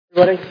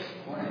Everybody,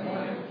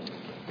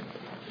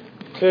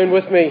 turn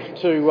with me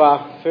to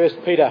 1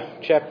 Peter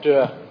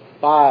chapter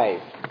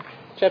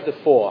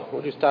 4.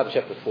 We'll just start at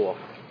chapter 4.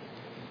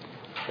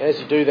 As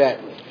you do that,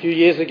 a few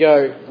years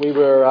ago we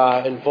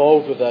were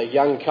involved with a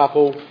young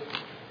couple,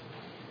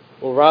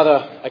 or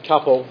rather a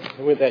couple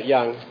who weren't that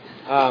young,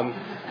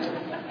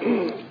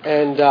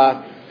 and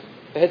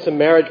they had some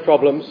marriage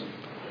problems,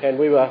 and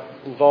I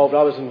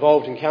was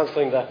involved in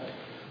counselling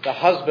the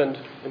husband,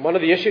 and one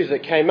of the issues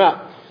that came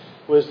up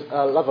was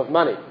love of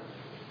money.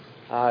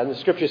 And the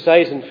scripture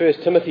says in 1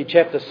 Timothy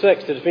chapter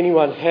 6 that if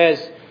anyone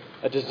has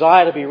a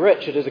desire to be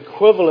rich, it is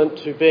equivalent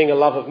to being a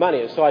love of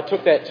money. And so I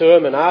took that to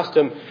him and asked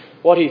him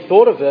what he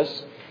thought of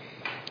this.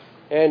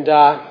 And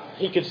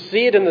he could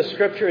see it in the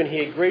scripture and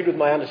he agreed with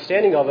my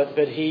understanding of it,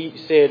 but he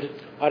said,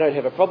 I don't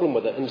have a problem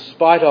with it, in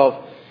spite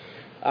of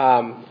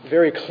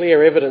very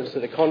clear evidence to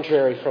the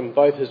contrary from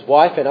both his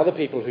wife and other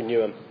people who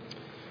knew him.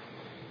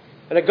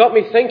 And it got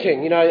me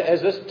thinking,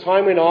 as this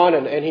time went on,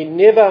 and he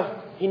never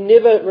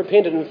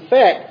repented. In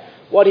fact,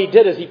 what he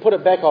did is he put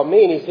it back on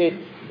me and he said,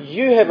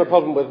 you have a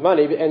problem with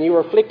money and you're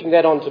reflecting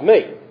that onto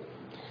me.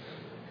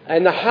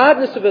 And the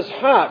hardness of his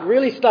heart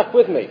really stuck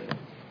with me.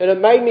 And it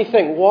made me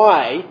think,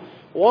 why?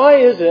 Why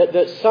is it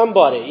that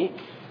somebody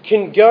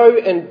can go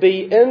and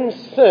be in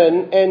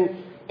sin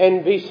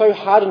and be so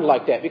hardened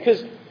like that?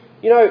 Because,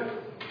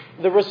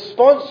 the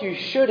response you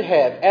should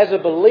have as a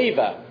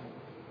believer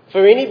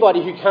for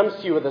anybody who comes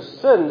to you with a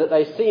sin that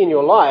they see in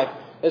your life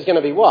is going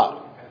to be what?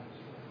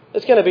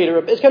 It's going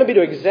to be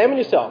to examine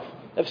yourself.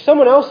 If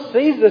someone else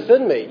sees this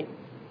in me,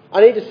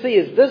 I need to see,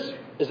 is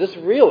this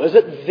real? Is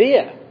it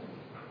there?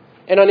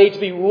 And I need to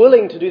be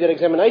willing to do that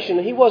examination.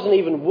 And he wasn't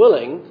even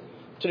willing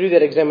to do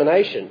that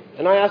examination.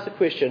 And I asked the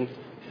question,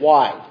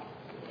 why?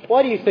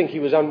 Why do you think he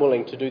was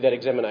unwilling to do that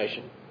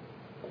examination?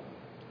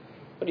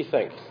 What do you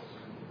think?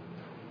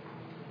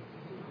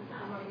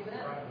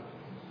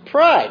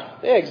 Pride.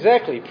 Yeah,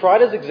 exactly.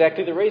 Pride is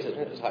exactly the reason.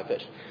 It was high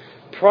pitch.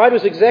 Pride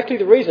was exactly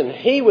the reason.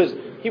 He was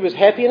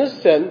happy in his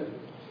sin.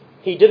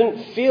 He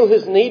didn't feel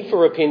his need for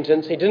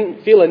repentance. He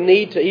didn't feel a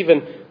need to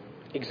even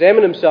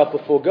examine himself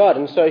before God.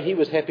 And so he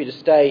was happy to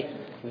stay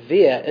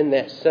there in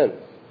that sin.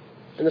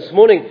 And this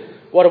morning,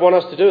 what I want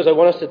us to do is I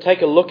want us to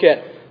take a look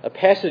at a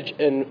passage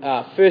in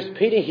 1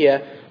 Peter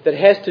here that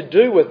has to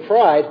do with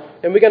pride.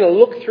 And we're going to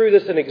look through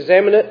this and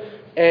examine it.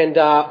 And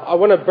I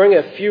want to bring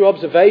a few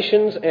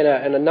observations and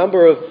a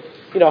number of,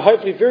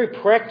 hopefully very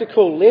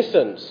practical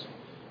lessons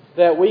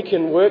that we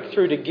can work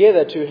through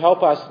together to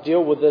help us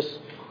deal with this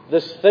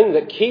thing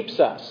that keeps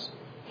us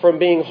from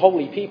being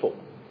holy people.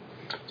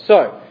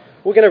 So,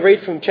 we're going to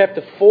read from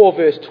chapter 4,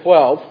 verse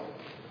 12,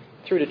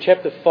 through to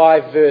chapter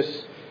 5,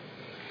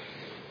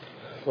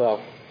 we'll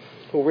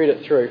read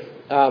it through.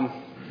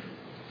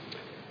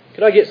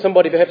 Could I get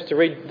somebody perhaps to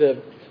read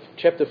the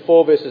chapter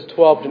 4, verses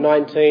 12 to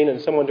 19,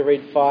 and someone to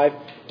read 5?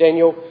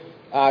 Daniel,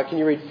 can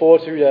you read 4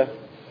 through to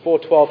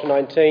 4:12 to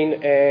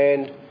 19?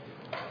 And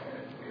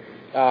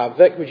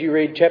Vic, would you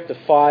read chapter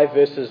 5,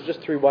 verses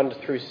just through 1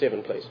 through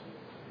 7, please?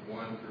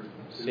 1 through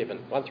 7.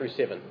 1 through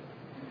 7.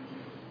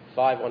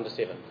 5, 1 to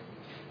 7.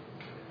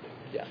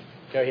 Yeah.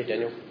 Go ahead,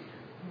 Daniel.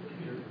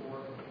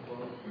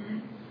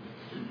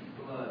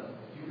 Beloved,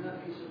 do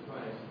not be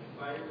surprised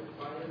by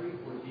every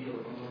ordeal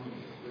among you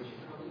which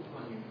comes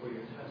upon you for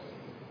your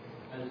testing,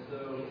 as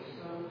though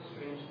some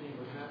strange thing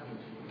were happening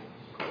to you.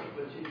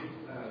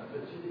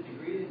 But to the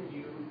degree that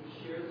you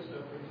share the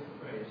sufferings of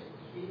Christ,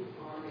 keep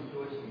on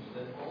rejoicing,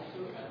 so that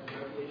also at the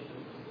revelation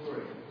of His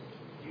glory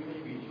you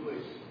may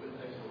rejoice with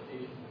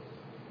exultation.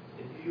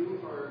 If you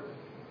are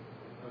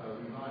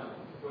reviled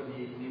for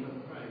the name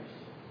of Christ,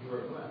 you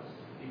are blessed,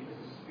 because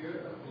the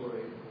Spirit of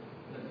glory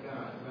of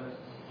God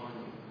rests on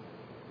you.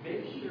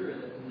 Make sure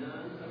that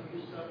none of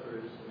you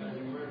suffers as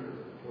a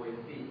murderer, or a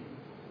thief,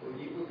 or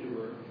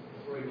evildoer,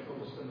 or a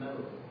troublesome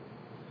meddler.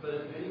 But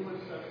if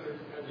anyone suffers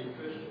as a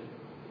Christian,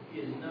 he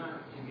is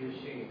not to be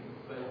ashamed,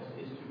 but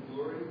is to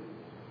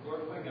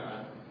glorify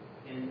God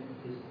in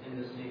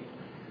this name.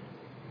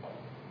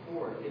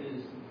 For it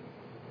is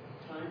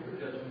time for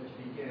judgment to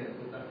begin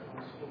with the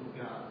household of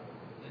God,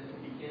 and it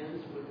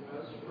begins with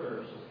us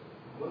first.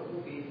 What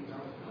will be the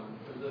outcome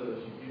for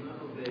those who do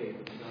not obey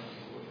the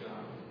gospel of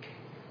God?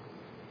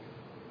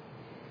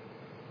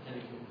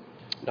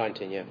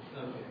 19, yeah.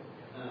 Okay.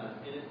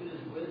 And if it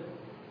is with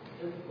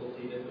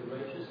difficulty that the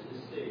righteous is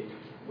saved,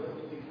 what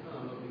will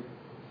become of the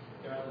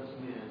godless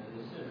man and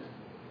the sinner?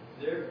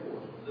 Therefore,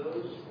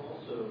 those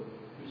also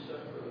who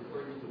suffer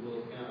according to the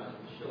will of God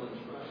shall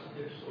entrust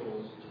their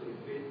souls to a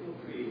faithful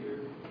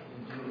Creator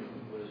in doing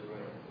what is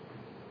right.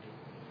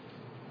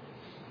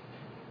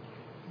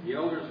 The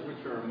elders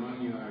which are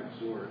among you I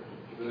exhort,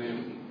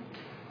 them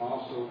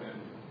also an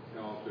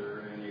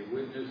elder and a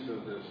witness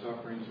of the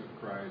sufferings of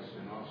Christ,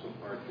 and also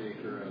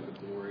partaker of the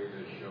glory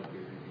that shall be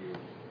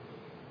revealed.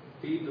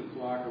 Feed the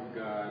flock of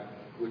God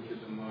which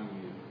is among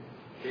you,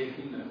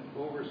 taking the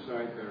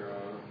oversight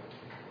thereof,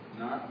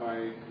 not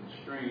by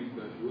constraint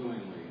but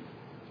willingly,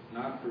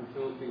 not for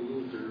filthy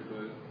lucre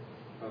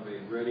but of a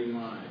ready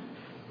mind,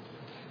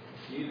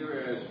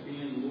 neither as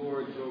being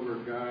lords over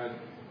God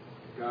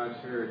God's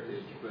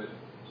heritage, but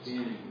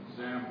being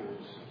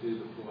examples to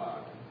the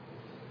flock.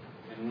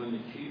 And when the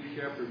chief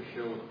shepherd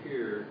shall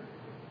appear,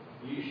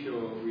 ye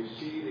shall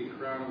receive a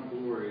crown of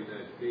glory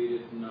that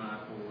fadeth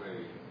not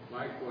away.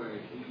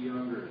 Likewise, ye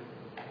younger,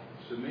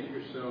 submit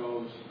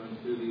yourselves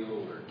unto the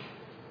older.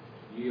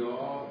 Ye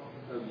all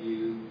of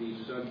you be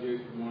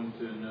subject one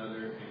to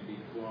another, and be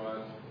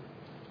clothed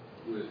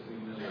with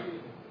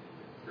humility.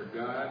 For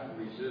God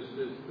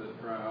resisteth the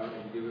proud,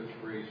 and giveth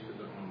grace to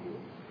the humble.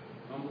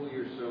 Humble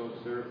yourselves,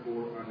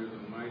 therefore, under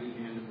the mighty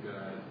hand of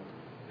God,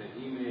 that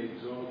he may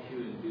exalt you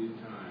in due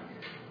time,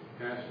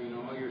 casting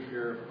all your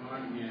care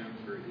upon him,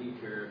 for he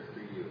careth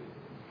for you.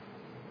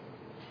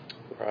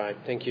 Right,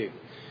 thank you.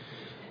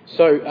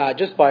 So,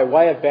 just by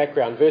way of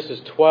background, verses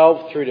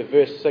 12 through to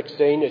verse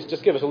 16, it's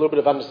just give us a little bit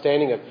of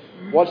understanding of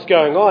what's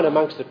going on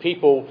amongst the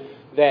people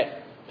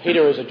that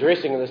Peter is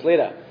addressing in this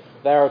letter.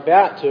 They are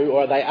about to,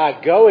 or they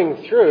are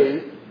going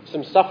through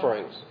some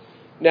sufferings.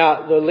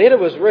 Now, the letter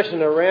was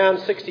written around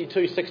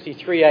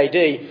 62-63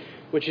 AD,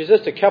 which is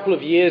just a couple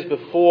of years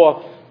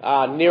before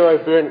Nero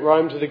burnt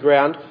Rome to the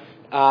ground.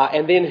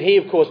 And then he,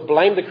 of course,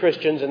 blamed the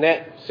Christians, and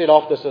that set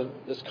off this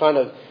kind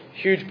of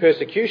huge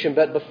persecution.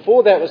 But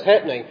before that was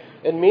happening,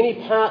 in many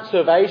parts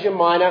of Asia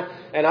Minor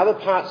and other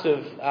parts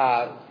of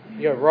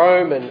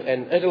Rome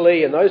and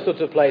Italy and those sorts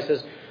of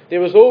places,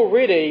 there was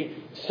already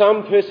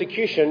some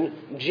persecution,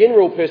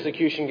 general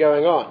persecution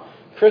going on.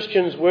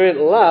 Christians weren't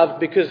loved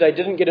because they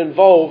didn't get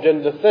involved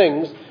in the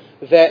things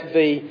that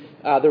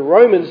the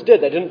Romans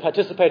did. They didn't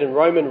participate in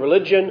Roman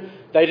religion.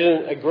 They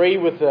didn't agree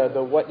with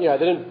they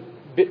didn't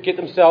get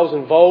themselves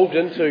involved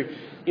into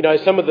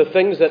some of the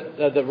things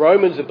that the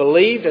Romans had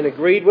believed and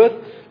agreed with,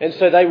 and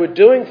so they were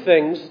doing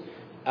things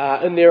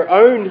in their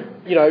own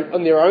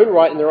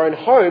right in their own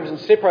homes and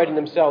separating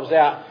themselves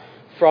out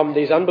from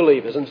these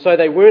unbelievers, and so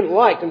they weren't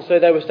liked, and so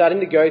they were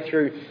starting to go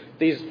through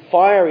these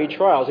fiery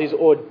trials, these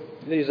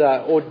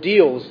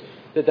ordeals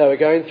that they were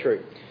going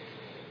through.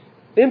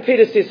 Then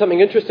Peter says something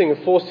interesting in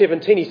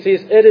 4:17. He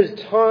says, "It is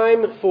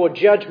time for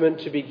judgment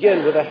to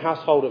begin with the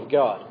household of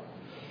God."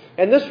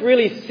 And this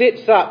really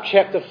sets up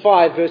chapter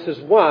 5, verses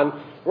 1,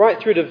 right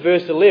through to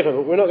verse 11,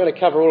 but we're not going to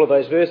cover all of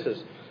those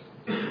verses.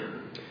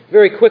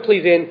 Very quickly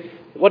then,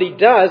 what he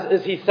does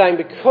is he's saying,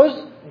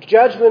 because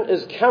judgment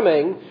is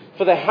coming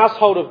for the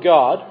household of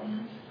God,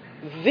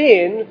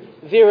 then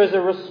there is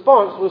a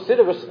set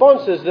of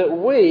responses that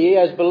we,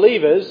 as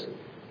believers,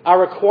 are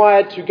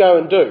required to go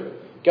and do,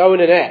 go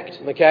and enact.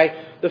 Okay?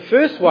 The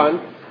first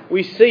one,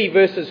 we see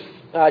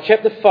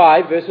chapter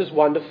 5, verses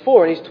 1 to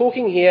 4, and he's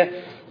talking here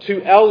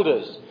to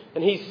elders.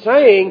 And he's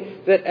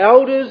saying that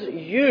elders,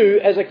 you,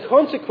 as a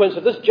consequence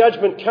of this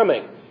judgment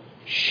coming,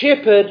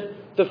 shepherd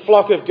the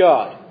flock of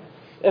God.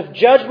 If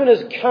judgment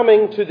is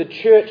coming to the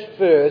church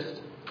first,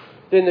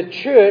 then the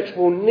church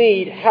will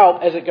need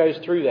help as it goes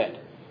through that.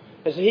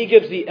 And so he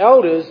gives the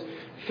elders,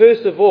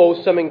 first of all,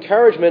 some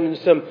encouragement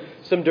and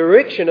some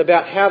direction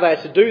about how they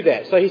are to do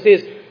that. So he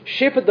says,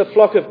 shepherd the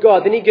flock of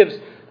God. Then he gives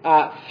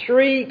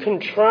 3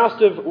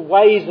 contrastive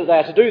ways that they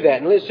are to do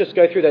that. And let's just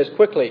go through those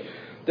quickly.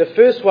 The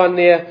first one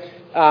there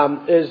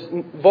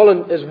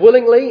is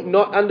willingly,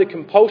 not under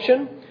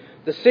compulsion.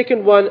 The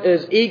second one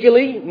is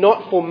eagerly,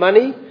 not for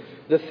money.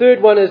 The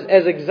third one is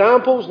as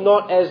examples,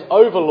 not as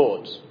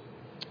overlords.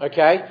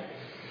 Okay?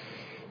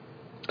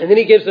 And then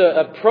he gives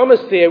a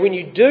promise there. When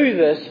you do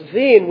this,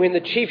 then when the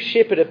chief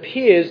shepherd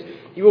appears,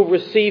 you will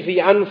receive the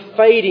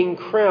unfading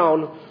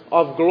crown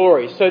of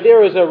glory. So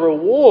there is a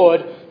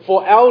reward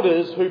for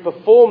elders who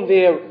perform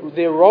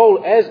their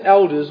role as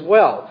elders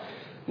well.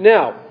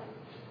 Now,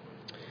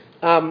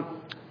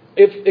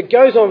 if it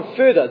goes on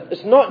further,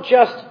 it's not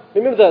just,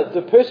 remember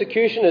the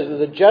persecution,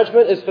 the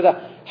judgment is for the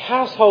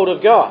household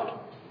of God.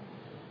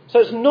 So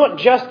it's not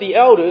just the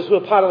elders who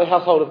are part of the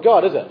household of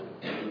God, is it?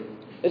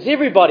 It's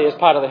everybody as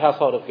part of the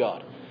household of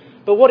God.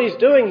 But what he's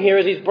doing here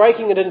is he's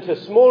breaking it into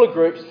smaller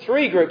groups,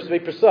 3 groups to be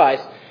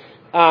precise,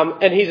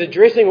 and he's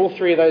addressing all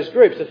 3 of those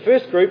groups. The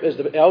first group is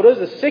the elders.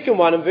 The second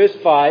one, in verse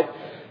 5,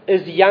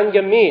 is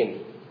younger men.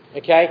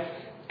 Okay?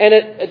 And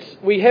the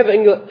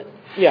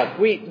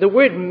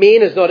word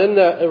men is not in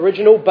the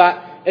original,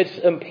 but it's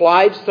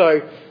implied,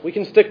 so we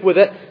can stick with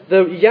it.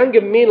 The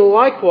younger men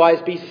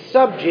likewise be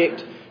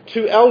subject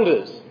to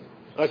elders.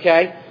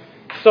 Okay?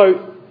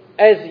 So,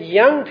 as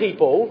young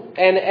people,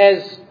 and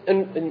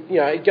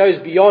it goes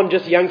beyond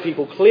just young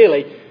people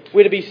clearly,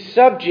 we're to be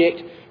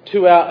subject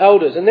to our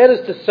elders. And that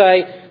is to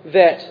say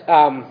that,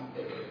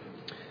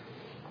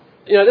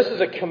 this is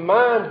a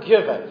command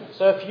given.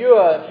 So if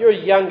you're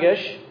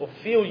youngish, or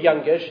feel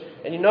youngish,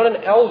 and you're not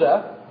an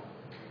elder,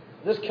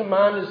 this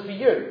command is for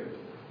you.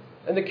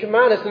 And the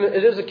command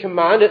is a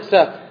command.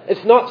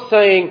 It's not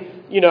saying,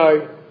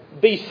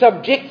 be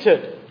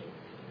subjected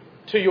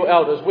to your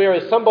elders,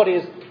 whereas somebody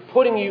is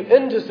putting you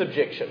into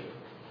subjection.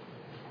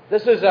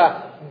 This is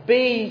a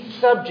be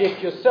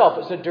subject yourself.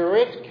 It's a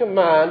direct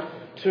command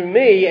to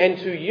me and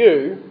to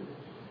you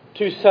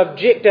to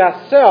subject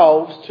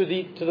ourselves to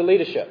the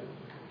leadership.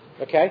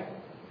 Okay?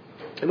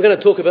 And we're going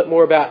to talk a bit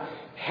more about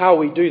how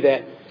we do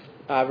that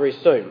very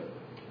soon.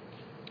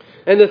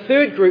 And the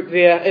third group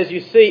there, as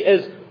you see,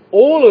 is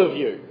all of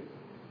you.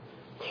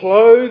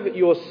 Clothe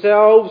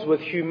yourselves with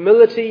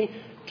humility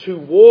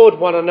toward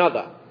one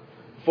another.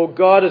 For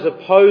God is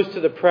opposed to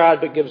the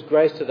proud but gives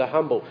grace to the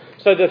humble.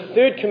 So the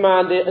third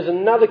command there is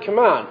another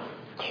command.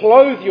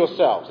 Clothe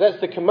yourselves. That's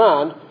the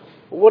command.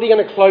 What are you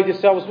going to clothe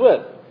yourselves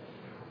with?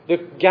 The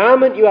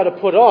garment you are to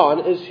put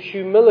on is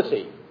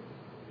humility.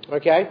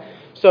 Okay?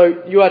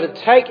 So you are to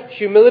take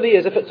humility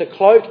as if it's a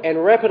cloak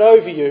and wrap it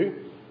over you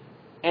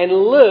and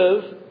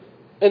live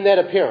in that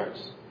appearance.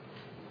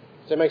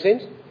 Does that make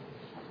sense?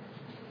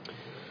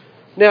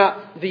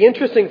 Now, the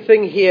interesting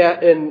thing here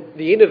in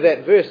the end of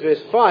that verse,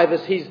 verse 5,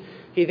 is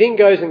he then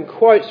goes and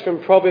quotes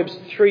from Proverbs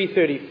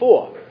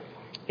 3:34.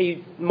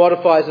 He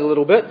modifies it a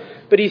little bit,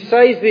 but he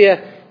says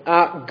there,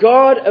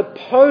 God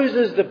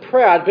opposes the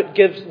proud but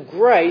gives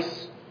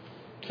grace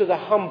to the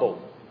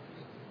humble.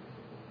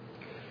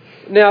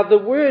 Now, the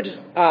word,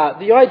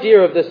 the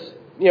idea of this,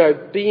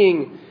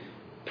 being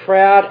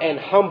proud and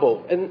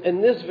humble.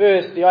 In this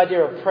verse, the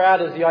idea of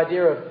proud is the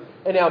idea of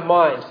in our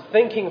minds,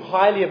 thinking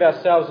highly of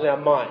ourselves in our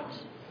minds.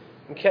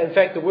 In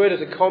fact, the word is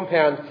a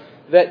compound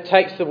that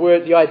takes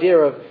the idea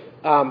of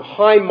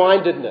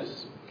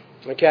high-mindedness.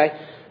 Okay?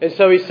 And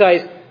so he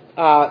says,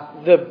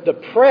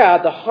 the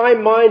proud, the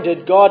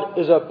high-minded, God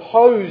is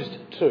opposed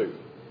to.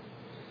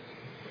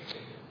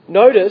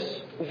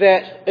 Notice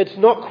that it's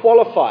not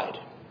qualified.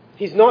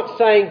 He's not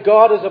saying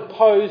God is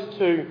opposed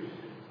to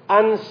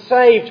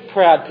unsaved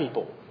proud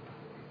people.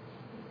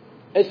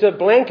 It's a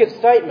blanket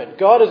statement.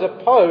 God is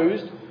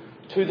opposed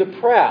to the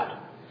proud.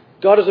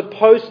 God is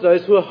opposed to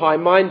those who are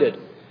high-minded.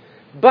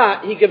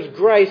 But He gives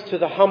grace to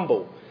the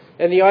humble.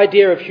 And the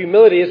idea of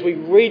humility, as we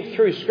read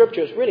through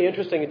Scripture, it's really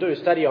interesting to do a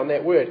study on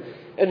that word.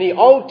 In the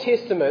Old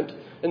Testament,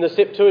 in the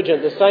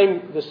Septuagint,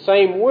 the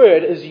same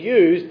word is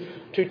used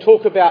to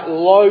talk about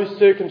low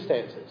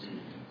circumstances.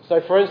 So,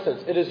 for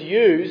instance, it is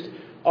used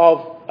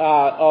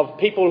of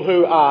people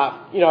who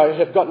are,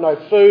 have got no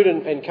food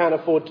and can't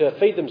afford to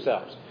feed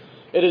themselves.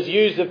 It is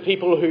used of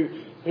people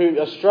who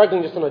are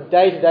struggling just on a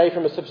day-to-day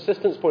from a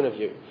subsistence point of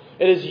view.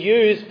 It is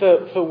used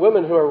for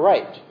women who are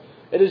raped.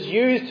 It is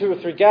used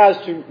with regards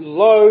to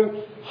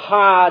low,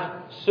 hard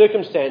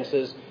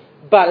circumstances,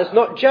 but it's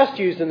not just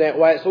used in that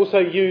way, it's also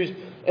used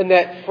in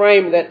that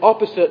frame, that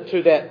opposite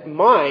to that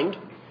mind,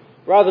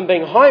 rather than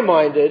being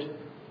high-minded,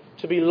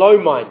 to be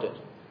low-minded.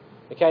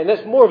 Okay, and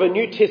that's more of a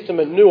New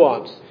Testament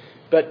nuance,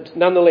 but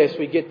nonetheless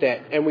we get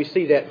that, and we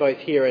see that both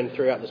here and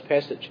throughout this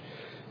passage.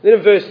 Then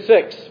in verse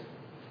 6,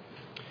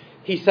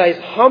 he says,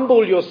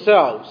 "Humble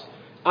yourselves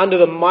under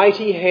the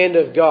mighty hand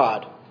of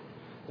God,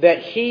 that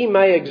He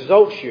may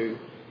exalt you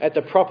at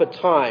the proper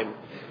time."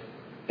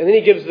 And then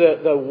he gives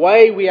the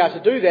way we are to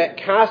do that,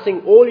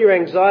 casting all your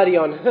anxiety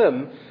on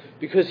Him,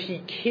 because He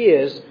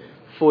cares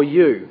for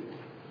you.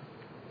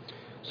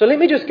 So let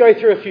me just go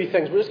through a few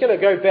things. We're just going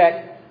to go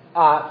back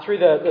through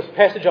this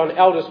passage on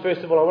elders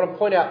first of all. I want to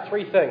point out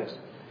three things.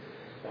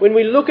 When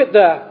we look at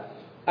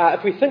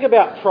if we think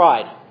about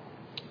pride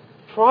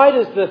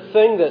is the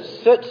thing that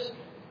sits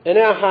in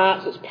our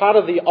hearts. It's part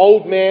of the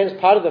old man, it's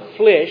part of the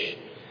flesh,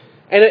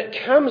 and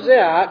it comes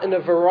out in a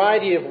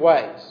variety of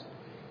ways.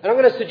 And I'm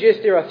going to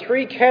suggest there are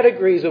three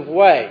categories of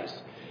ways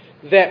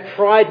that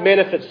pride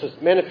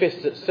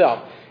manifests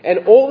itself.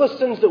 And all the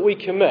sins that we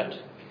commit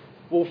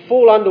will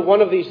fall under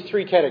one of these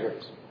three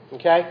categories.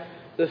 Okay?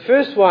 The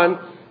first one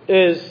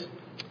is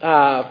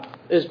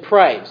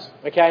praise.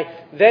 Okay?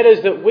 That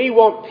is that we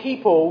want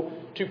people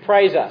to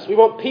praise us. We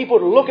want people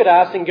to look at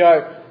us and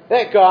go,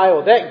 that guy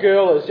or that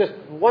girl is just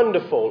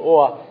wonderful,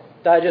 or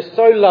they're just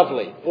so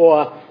lovely,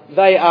 or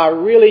they are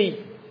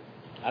really,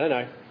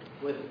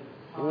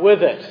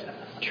 with it,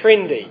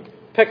 trendy.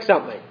 Pick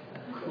something.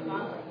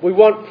 We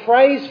want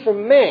praise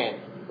from man,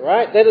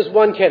 right? That is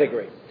one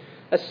category.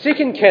 A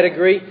second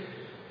category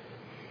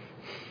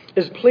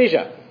is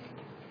pleasure.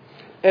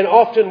 And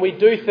often we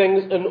do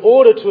things in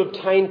order to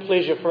obtain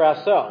pleasure for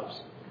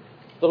ourselves.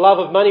 The love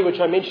of money, which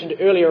I mentioned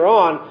earlier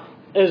on,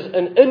 is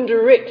an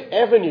indirect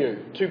avenue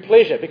to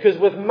pleasure, because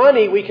with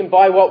money we can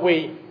buy what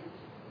we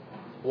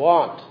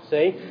want,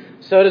 see?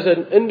 So it is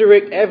an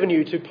indirect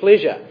avenue to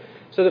pleasure.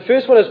 So the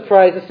first one is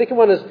praise, the second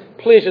one is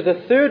pleasure,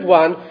 the third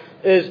one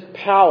is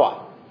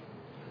power.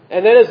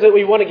 And that is that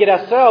we want to get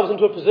ourselves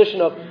into a position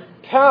of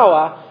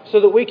power so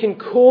that we can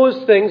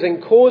cause things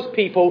and cause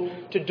people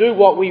to do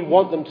what we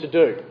want them to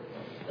do.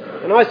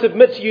 And I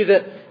submit to you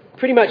that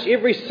pretty much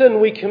every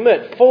sin we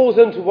commit falls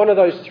into one of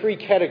those three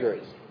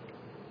categories.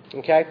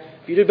 Okay?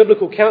 If you do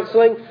biblical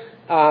counselling,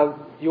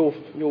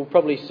 you'll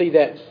probably see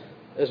that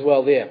as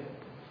well there.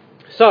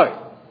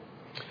 So,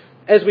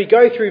 as we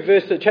go through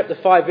chapter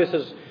 5,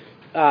 verses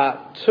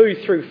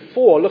 2 through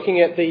 4,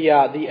 looking at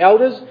the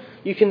elders,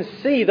 you can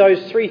see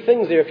those three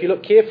things there if you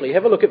look carefully.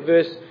 Have a look at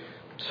verse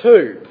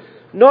 2.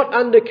 Not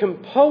under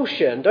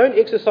compulsion, don't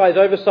exercise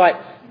oversight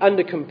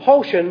under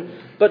compulsion,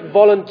 but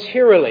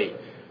voluntarily.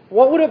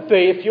 What would it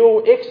be if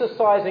you're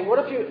exercising,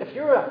 if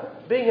you're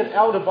being an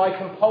elder by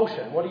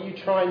compulsion, what are you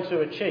trying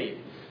to achieve?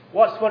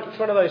 Which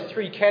one of those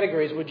three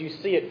categories would you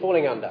see it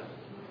falling under?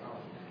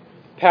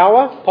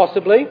 Power,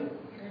 possibly.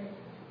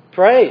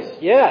 Praise,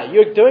 yeah.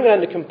 You're doing it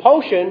under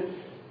compulsion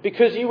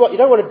because you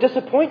don't want to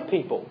disappoint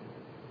people,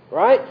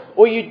 right?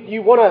 Or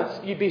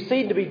you be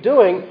seen to be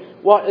doing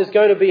what is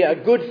going to be a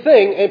good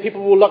thing, and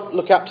people will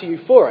look up to you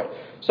for it.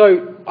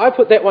 So I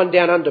put that one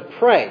down under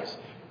praise.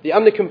 The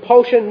under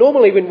compulsion,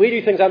 normally when we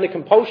do things under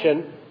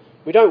compulsion,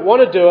 we don't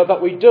want to do it,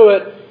 but we do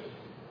it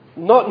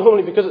not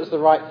normally because it's the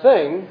right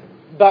thing,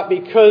 but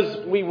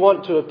because we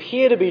want to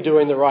appear to be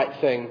doing the right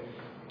thing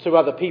to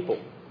other people.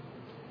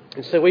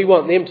 And so we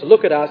want them to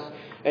look at us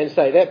and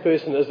say, that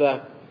person is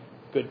a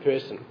good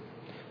person.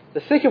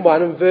 The second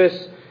one in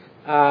verse,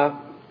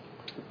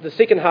 the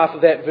second half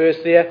of that verse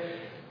there,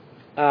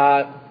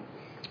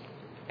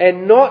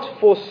 and not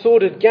for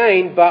sordid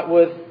gain, but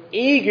with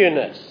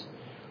eagerness.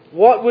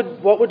 What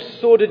would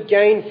sordid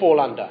gain fall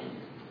under?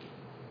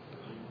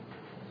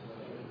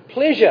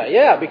 Pleasure,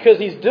 yeah, because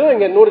he's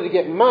doing it in order to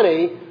get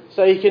money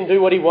so he can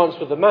do what he wants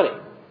with the money.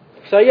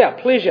 So yeah,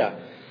 pleasure.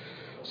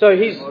 So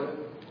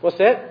what's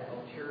that?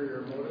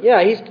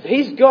 Yeah,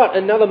 he's got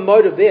another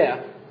motive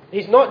there.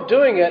 He's not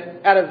doing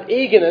it out of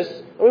eagerness.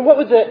 I mean, what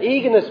would the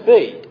eagerness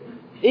be?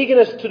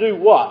 Eagerness to do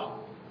what?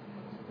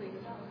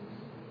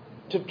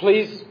 To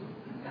please.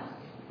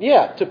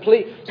 Yeah, to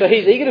please. So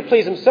he's eager to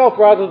please himself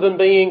rather than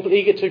being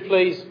eager to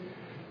please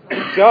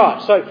God.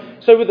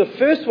 So with the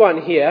first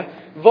one here,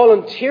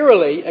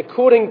 voluntarily,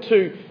 according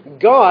to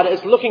God,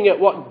 it's looking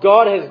at what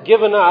God has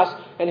given us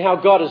and how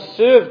God has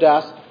served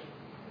us,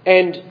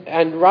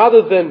 and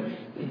rather than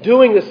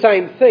doing the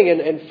same thing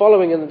and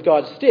following in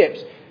God's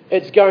steps,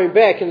 it's going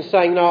back and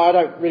saying, no, I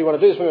don't really want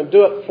to do this. I'm going to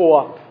do it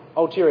for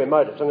ulterior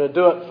motives. I'm going to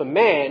do it for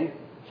man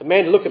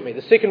to look at me.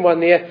 The second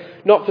one there,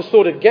 not for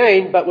sordid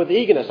gain, but with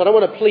eagerness. I don't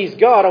want to please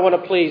God, I want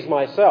to please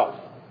myself.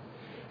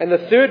 And the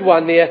third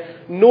one there,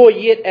 nor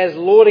yet as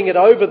lording it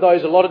over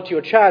those allotted to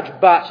your charge,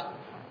 but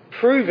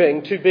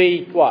proving to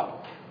be,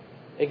 what?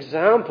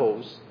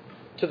 Examples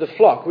to the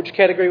flock. Which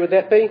category would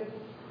that be?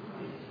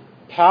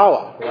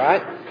 Power,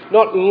 right?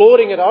 Not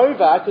lording it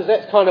over, because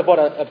that's kind of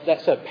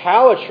that's a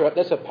power trip,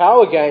 that's a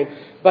power game.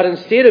 But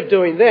instead of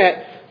doing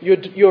that,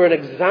 you're an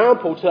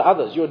example to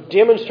others. You're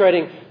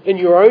demonstrating in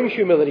your own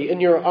humility, in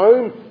your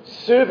own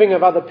serving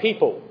of other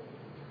people,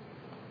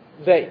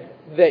 that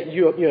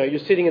you're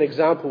setting an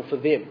example for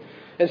them.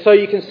 And so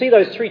you can see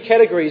those three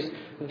categories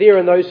there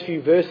in those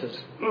few verses.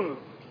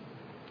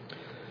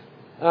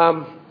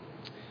 So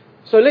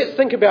let's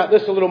think about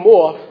this a little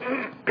more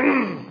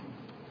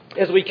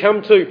as we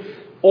come to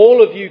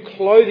all of you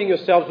clothing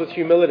yourselves with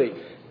humility.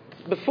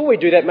 Before we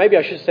do that, maybe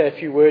I should say a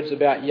few words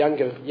about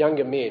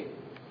younger men.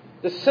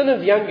 The sin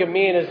of younger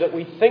men is that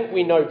we think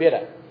we know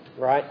better,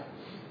 right?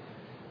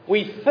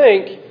 We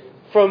think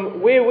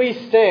from where we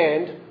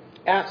stand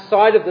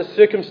outside of the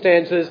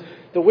circumstances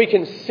that we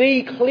can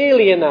see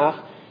clearly enough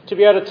to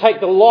be able to take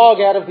the log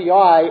out of the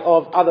eye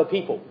of other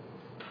people.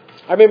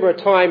 I remember a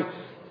time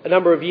a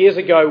number of years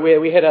ago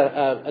where we had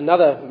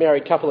another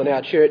married couple in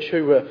our church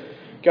who were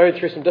going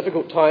through some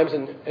difficult times,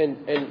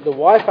 and the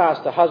wife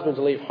asked the husband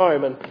to leave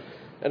home,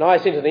 and I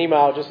sent an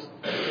email just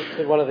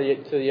to one of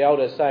the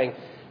elders saying,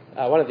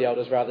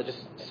 just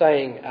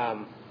saying,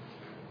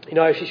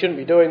 she shouldn't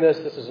be doing this.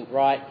 This isn't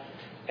right.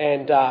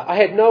 And I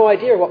had no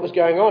idea what was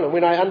going on. And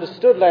when I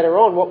understood later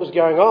on what was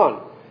going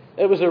on,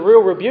 it was a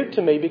real rebuke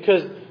to me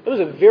because it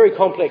was a very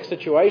complex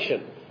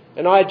situation.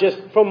 And I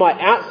just, from my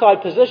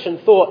outside position,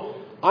 thought,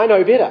 I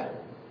know better.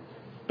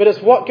 But it's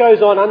what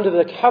goes on under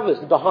the covers,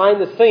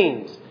 behind the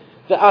scenes,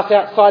 that us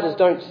outsiders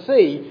don't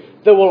see,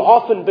 that will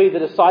often be the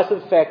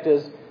decisive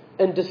factors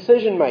in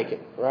decision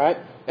making, right?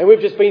 And we've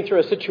just been through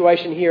a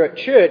situation here at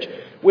church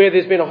where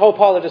there's been a whole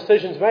pile of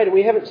decisions made and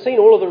we haven't seen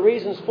all of the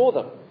reasons for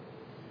them.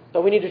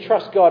 But we need to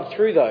trust God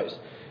through those.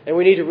 And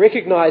we need to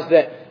recognise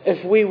that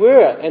if we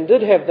were and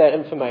did have that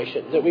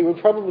information, that we would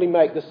probably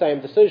make the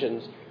same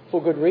decisions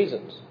for good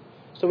reasons.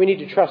 So we need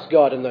to trust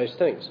God in those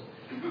things.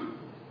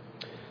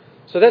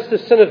 So that's the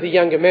sin of the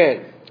younger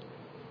man.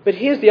 But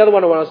here's the other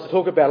one I want us to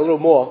talk about a little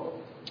more.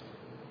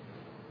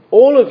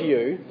 All of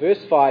you, verse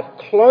 5,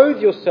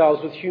 clothe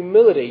yourselves with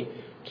humility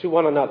to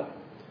one another.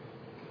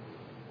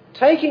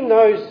 Taking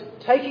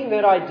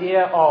that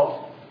idea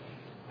of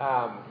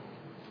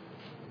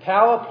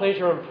power,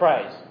 pleasure and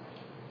praise.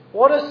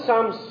 What are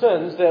some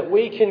sins that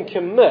we can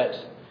commit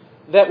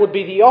that would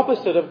be the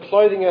opposite of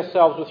clothing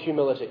ourselves with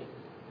humility?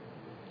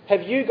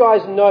 Have you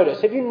guys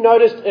noticed? Have you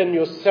noticed in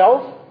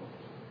yourself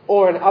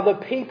or in other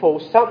people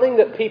something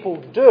that people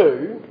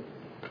do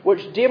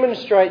which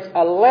demonstrates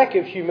a lack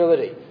of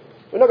humility?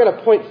 We're not going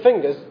to point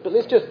fingers, but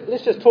let's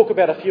just talk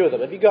about a few of them.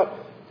 Have you got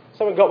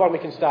someone got one we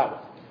can start with?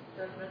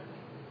 Judgment.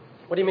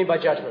 What do you mean by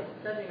judgment?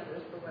 Judging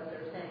others for what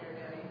they're saying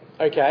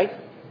or doing. Okay.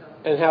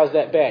 And how is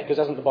that bad? Because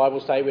doesn't the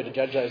Bible say we're to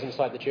judge those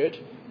inside the church?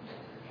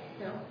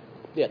 No.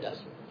 Yeah, it does.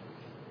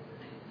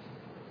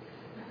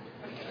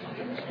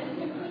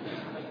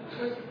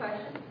 What's the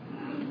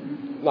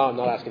question? No, I'm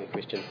not asking a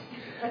question.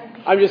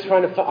 I'm just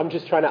trying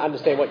to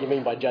understand what you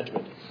mean by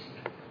judgment.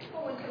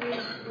 Well,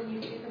 when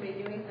you see somebody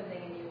doing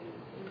something and you,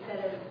 instead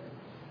of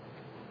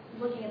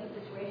looking at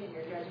the situation,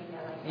 you're judging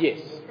that. Like, Yes.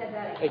 you said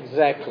that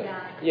Exactly.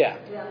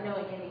 Without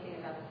knowing anything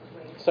about the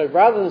situation. So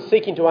rather than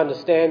seeking to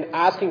understand,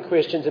 asking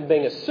questions and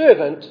being a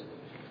servant,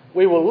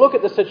 we will look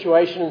at the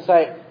situation and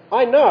say,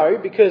 I know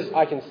because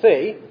I can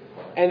see,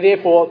 and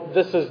therefore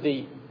this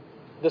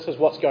is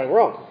what's going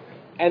wrong.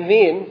 And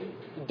then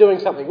doing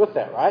something with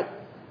that, right?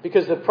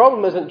 Because the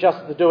problem isn't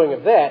just the doing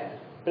of that,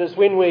 but it's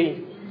when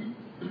we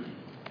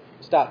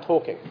start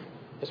talking.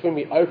 It's when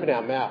we open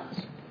our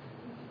mouths.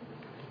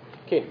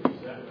 Ken?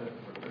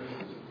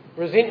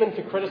 Resentment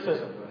for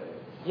criticism.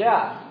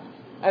 Yeah.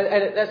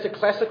 And that's a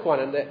classic one,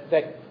 and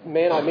that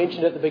man I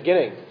mentioned at the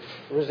beginning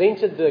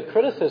resented the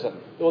criticism,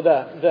 or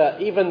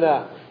even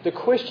the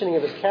questioning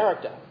of his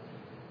character,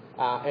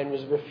 and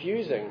was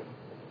refusing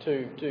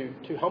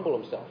to humble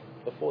himself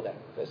before that.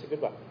 That's a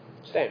good one.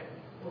 Stan?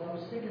 Well, I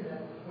was thinking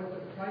that what the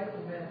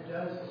prideful man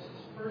does is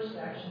his first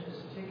action is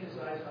to take his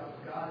eyes off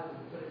God and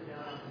put it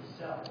down on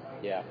himself,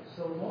 right? Yeah.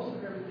 So most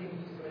of everything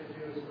he's going to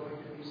do is going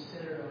to be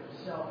centered on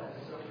himself as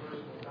his own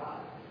personal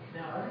God.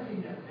 Now,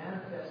 everything that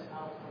manifests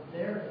out from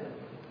there then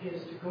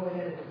is to go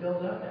ahead and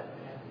build up that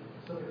man.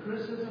 So the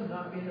criticism,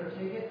 not being able to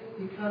take it,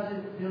 because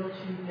it builds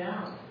you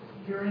down.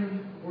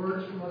 Hearing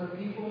words from other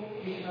people,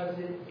 because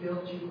it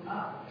builds you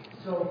up.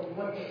 So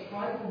what the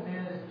prideful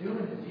man is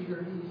doing is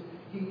either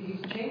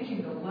he's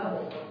changing the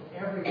level of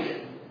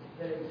everything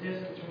that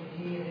exists between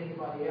he and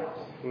anybody else.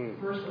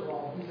 First of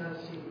all, he's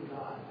unseeing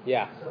God.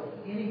 Yeah. So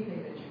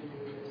anything that you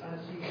do that's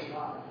unseeing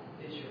God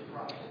is your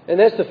pride. And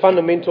that's the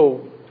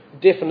fundamental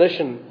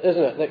definition,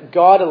 isn't it? That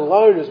God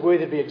alone is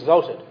worthy to be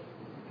exalted.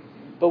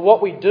 But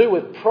what we do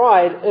with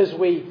pride is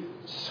we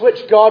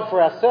switch God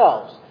for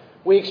ourselves.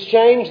 We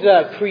exchange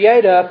the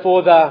Creator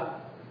for the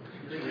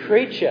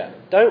creature,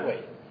 don't we?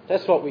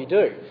 That's what we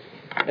do.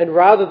 And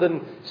rather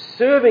than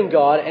serving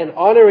God and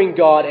honouring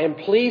God and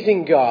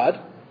pleasing God,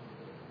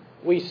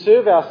 we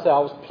serve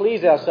ourselves,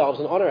 please ourselves,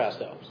 and honour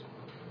ourselves.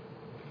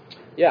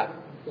 Yeah,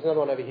 there's another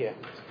one over here.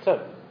 Tim?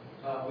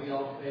 We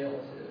all fail to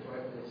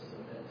joyfully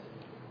submit.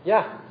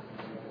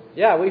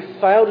 Yeah, we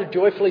fail to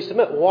joyfully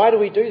submit. Why do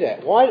we do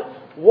that?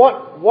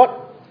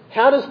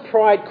 How does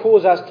pride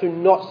cause us to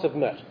not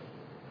submit?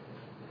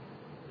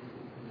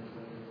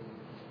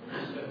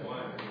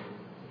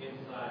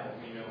 Inside,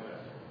 we know better.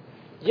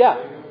 Yeah.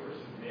 We're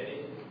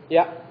submitting.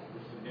 Yeah.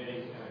 We're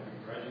submitting kind of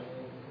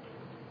begrudgingly.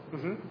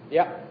 Mm-hmm.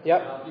 Yeah.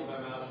 I'll keep my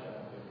mouth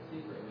shut, but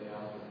secretly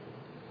I'll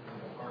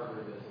kind of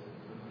harbor this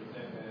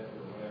resentment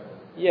or whatever.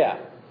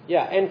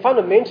 Yeah. And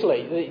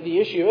fundamentally, the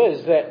issue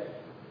is that,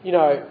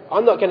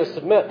 I'm not going to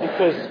submit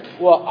because,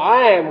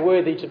 I am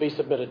worthy to be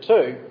submitted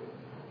to,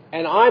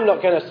 and I'm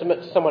not going to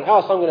submit to someone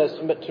else. I'm going to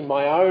submit to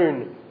my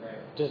own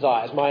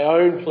desires, my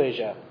own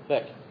pleasure.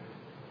 Vic?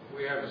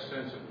 We have a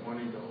sense of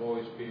wanting to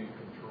always be in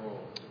control.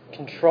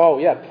 Control,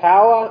 yeah.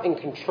 Power and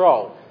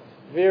control.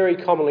 Very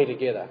commonly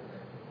together.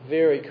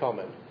 Very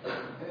common. And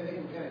I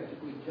think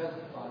we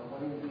justify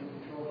wanting to be in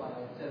control by,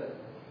 instead of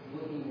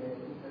looking at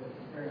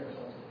comparing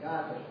ourselves to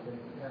God, but we're going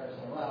to compare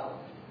ourselves out.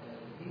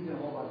 He's going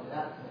to hold on to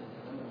that thing,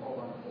 and I'm going to hold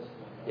on to this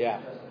one.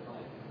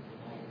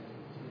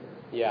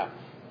 Yeah.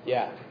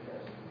 Yeah.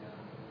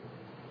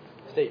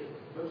 Steve?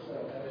 Looks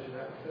like that is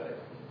apathetic.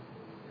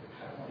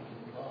 I want to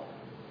keep calm.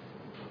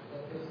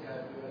 Let this guy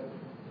do it.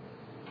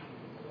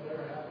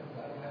 Whatever happens, I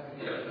don't have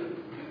any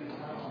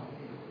time on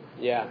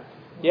me.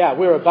 Yeah,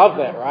 we're above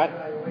that, right?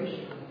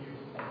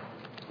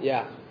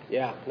 Yeah,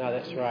 no,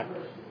 that's right.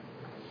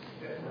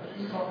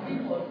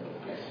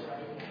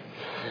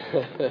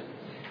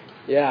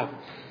 Yeah.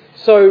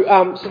 So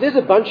there's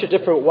a bunch of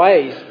different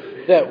ways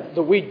that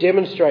we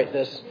demonstrate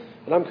this,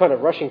 and I'm kind of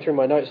rushing through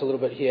my notes a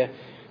little bit here.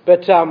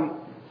 But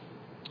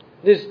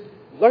there's,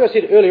 like I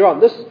said earlier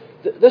on, this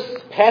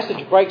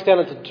passage breaks down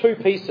into two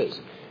pieces.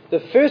 The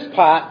first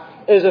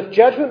part is if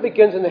judgment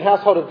begins in the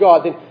household of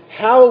God, then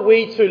how are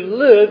we to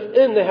live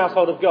in the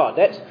household of God?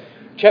 That's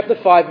chapter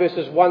 5,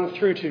 verses 1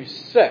 through to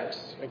 6.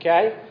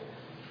 Okay?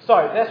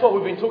 So that's what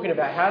we've been talking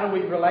about. How do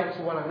we relate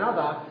to one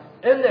another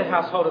in the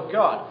household of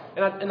God?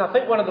 And I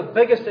think one of the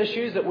biggest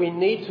issues that we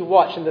need to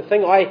watch, and the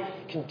thing I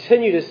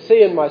continue to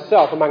see in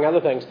myself, among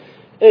other things,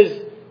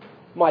 is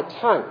my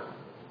tongue.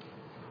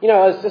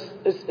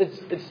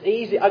 It's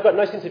easy. I've got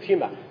no sense of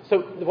humour. So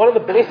one of the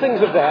blessings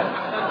of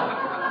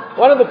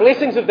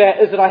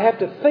that is that I have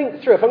to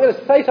think through. If I'm going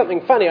to say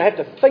something funny, I have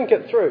to think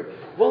it through.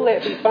 Will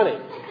that be funny?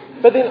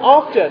 But then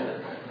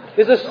often,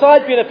 there's a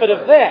side benefit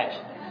of that.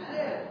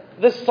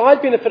 The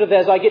side benefit of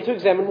that is I get to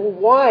examine,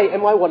 why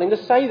am I wanting to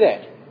say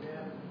that?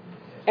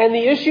 And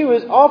the issue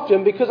is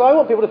often because I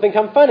want people to think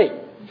I'm funny.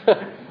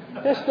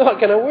 That's not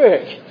going to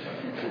work.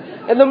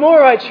 And the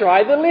more I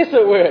try, the less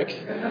it works.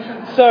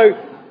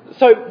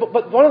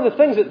 But one of the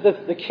things,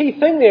 the key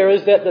thing there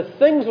is that the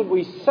things that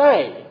we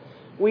say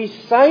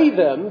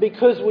them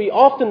because we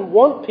often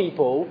want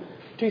people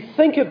to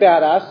think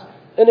about us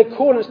in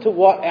accordance to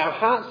what our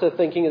hearts are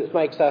thinking that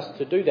makes us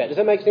to do that. Does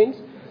that make sense?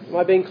 Am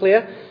I being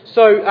clear?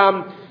 So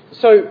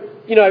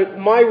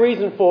my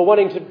reason for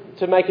wanting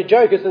to make a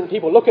joke is that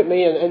people look at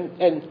me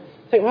and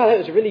think, wow, that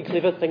was a really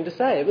clever thing to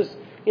say. It was,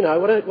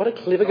 what a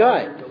clever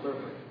guy.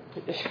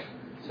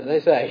 So they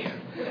say.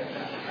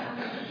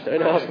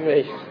 Don't ask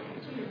me.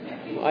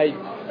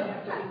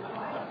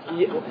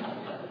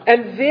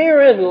 And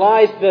therein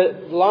lies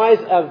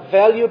a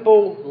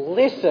valuable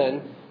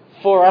lesson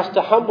for us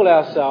to humble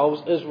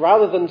ourselves, is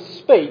rather than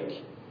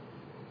speak,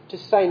 to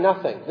say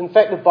nothing. In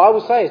fact, the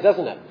Bible says,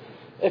 doesn't it?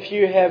 If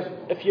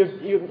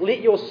you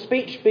let your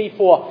speech be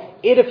for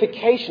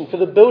edification, for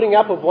the building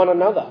up of one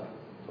another,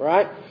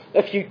 right?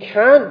 If you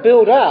can't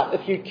build up,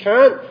 if you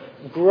can't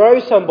grow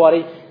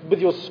somebody with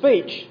your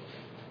speech,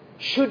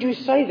 should you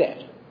say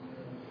that?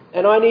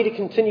 And I need to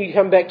continue to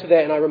come back to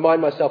that, and I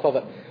remind myself of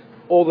it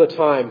all the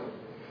time.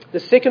 The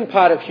second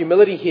part of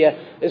humility here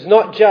is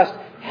not just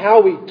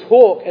how we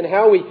talk and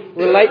how we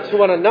relate to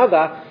one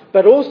another,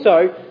 but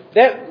also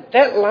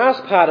that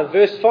last part of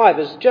verse 5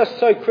 is just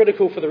so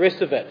critical for the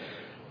rest of it.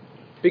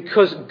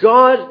 Because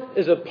God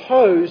is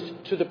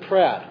opposed to the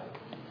proud.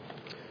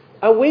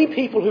 Are we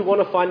people who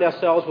want to find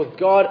ourselves with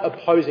God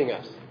opposing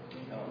us?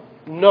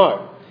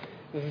 No.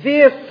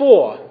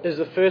 Therefore is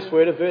the first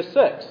word of verse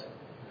 6.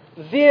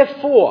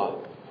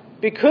 Therefore,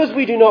 because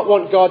we do not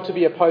want God to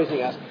be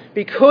opposing us,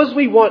 because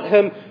we want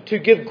Him to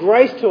give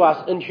grace to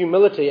us in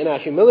humility, in our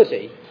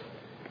humility,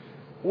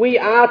 we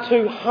are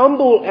to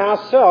humble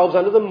ourselves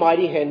under the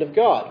mighty hand of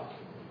God.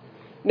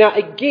 Now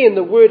again,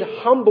 the word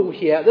humble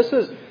here, this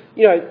is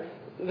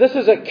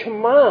a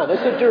command.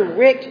 It's a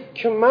direct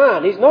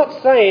command. He's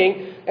not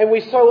saying, and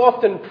we so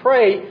often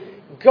pray,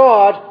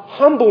 God,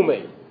 humble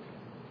me.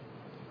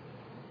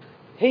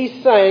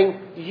 He's saying,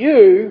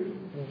 you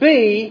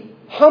be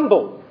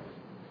humble.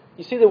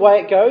 You see the way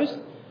it goes?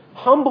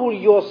 Humble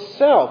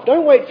yourself.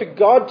 Don't wait for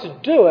God to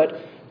do it,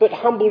 but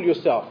humble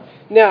yourself.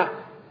 Now,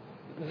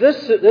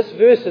 this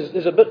verse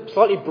is a bit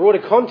slightly broader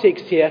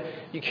context here.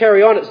 You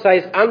carry on, it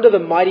says, under the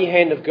mighty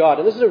hand of God.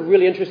 And this is a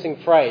really interesting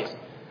phrase.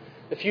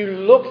 If you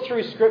look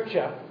through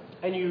Scripture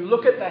and you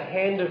look at the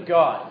hand of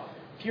God,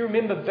 if you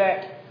remember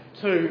back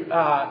to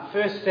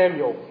 1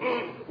 Samuel,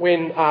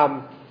 when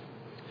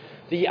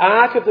the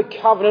Ark of the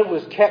Covenant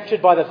was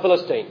captured by the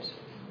Philistines.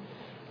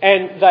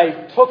 And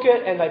they took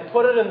it and they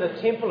put it in the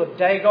temple of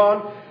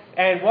Dagon.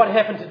 And what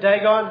happened to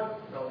Dagon?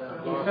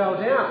 He fell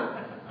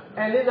down.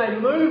 And then they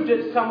moved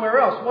it somewhere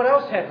else. What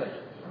else happened?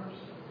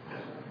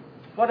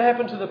 What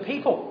happened to the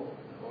people?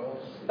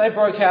 They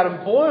broke out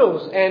in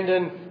boils and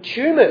in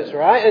tumours,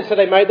 right? And so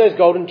they made those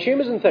golden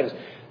tumours and things.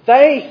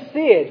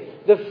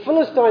 The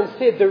Philistines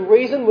said the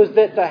reason was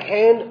that the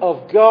hand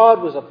of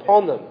God was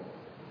upon them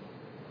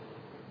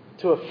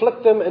to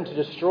afflict them and to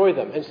destroy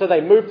them. And so they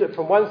moved it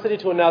from one city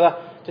to another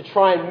to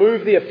try and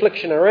move the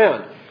affliction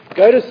around.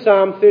 Go to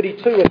Psalm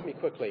 32 with me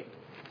quickly.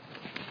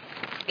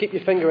 Keep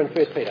your finger in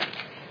 1 Peter.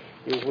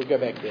 We'll go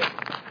back there.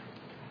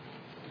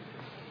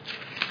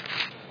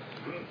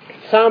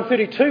 Psalm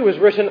 32 was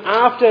written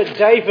after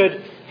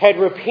David had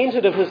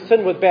repented of his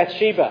sin with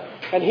Bathsheba.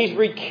 And he's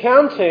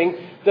recounting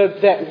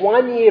that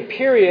 1 year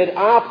period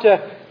after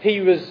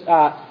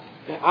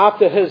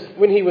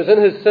when he was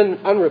in his sin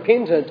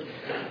unrepentant.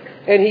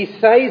 And he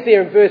says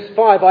there in verse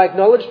 5, I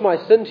acknowledged my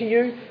sin to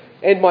you,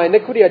 and my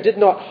iniquity I did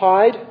not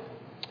hide.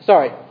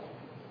 Sorry,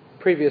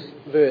 previous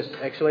verse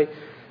actually.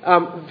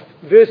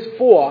 Verse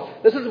 4,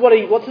 this is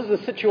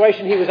the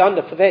situation he was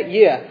under for that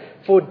year.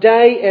 For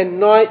day and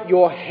night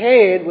your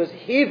hand was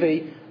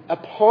heavy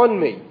upon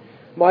me.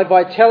 My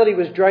vitality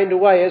was drained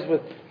away as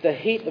with the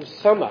heat of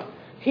summer.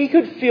 He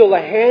could feel the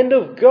hand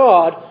of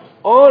God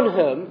on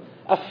him,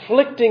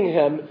 afflicting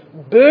him,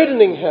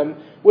 burdening him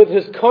with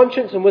his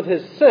conscience and with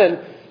his sin,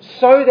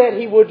 so that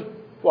he would,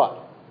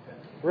 what?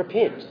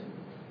 Repent.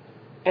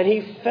 And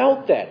he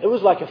felt that. It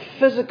was like a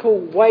physical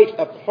weight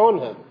upon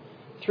him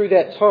through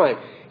that time.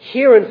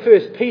 Here in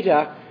 1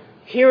 Peter,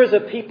 here is a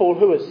people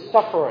who is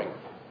suffering.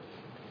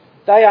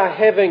 They are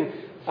having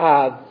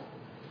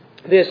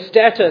their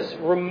status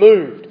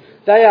removed.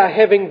 They are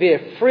having their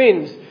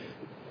friends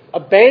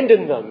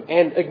abandon them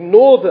and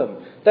ignore them.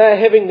 They are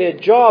having their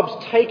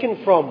jobs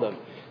taken from them.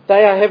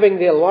 They are having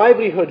their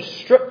livelihood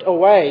stripped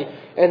away,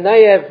 and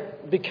they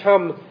have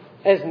become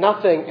as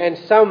nothing, and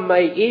some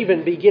may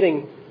even be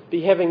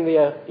having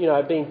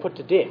their, being put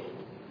to death.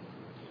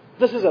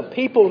 This is a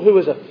people who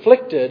is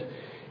afflicted,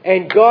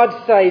 and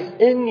God says,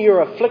 in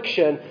your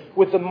affliction,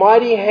 with the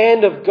mighty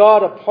hand of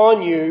God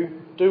upon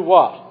you, do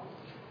what?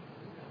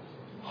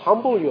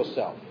 Humble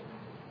yourself.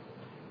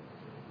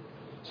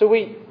 So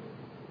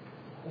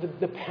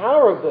the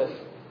power of this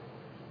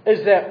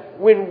is that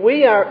when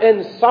we are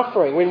in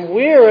suffering, when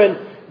we're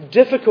in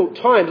difficult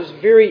times,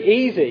 it's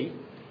very easy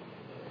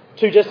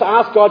to just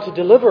ask God to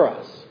deliver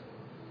us.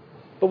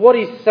 But what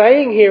he's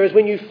saying here is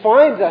when you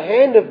find the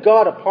hand of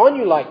God upon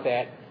you like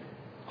that,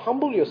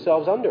 humble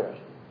yourselves under it.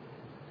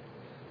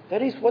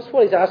 That's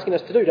what he's asking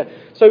us to do.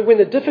 So when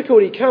the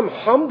difficulty comes,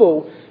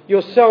 humble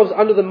yourselves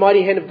under the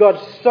mighty hand of God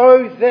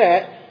so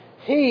that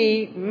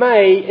he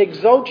may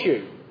exalt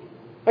you.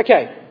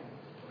 Okay.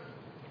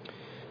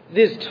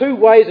 There's two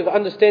ways of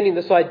understanding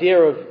this idea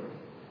of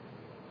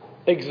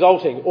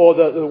exalting, or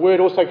the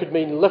word also could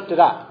mean lifted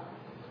up.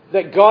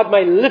 That God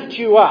may lift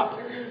you up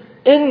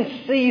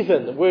in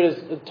season.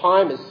 The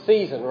time is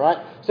season, right?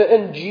 So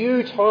in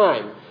due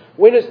time,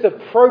 when it's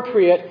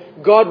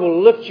appropriate, God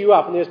will lift you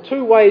up. And there's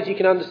two ways you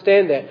can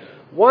understand that.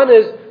 One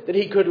is that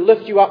He could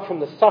lift you up from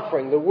the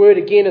suffering. The word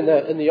again in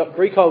the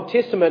Greek Old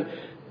Testament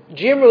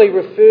generally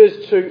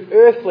refers to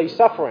earthly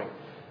suffering.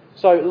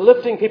 So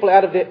lifting people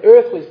out of their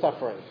earthly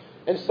suffering.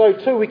 And so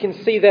too we can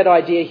see that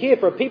idea here.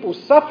 For people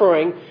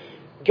suffering,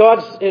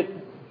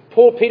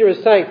 Peter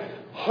is saying,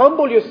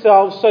 humble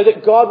yourselves so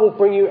that God will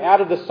bring you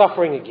out of the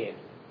suffering again.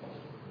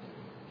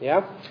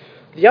 Yeah?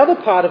 The other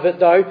part of it,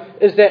 though,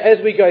 is that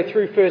as we go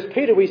through 1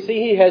 Peter, we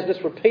see he has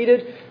this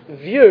repeated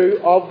view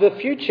of the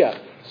future.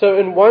 So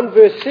in 1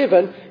 verse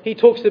 7, he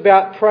talks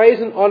about praise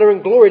and honour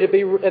and glory to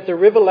be at the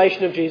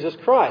revelation of Jesus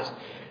Christ.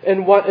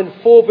 In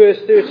 4 verse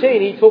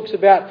 13, he talks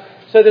about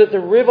so that at the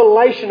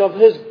revelation of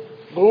His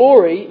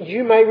glory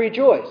you may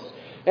rejoice.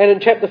 And in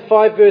chapter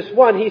 5 verse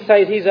 1, he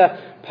says he's a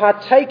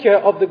partaker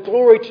of the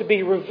glory to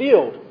be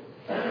revealed.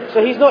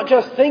 So he's not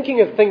just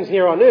thinking of things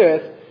here on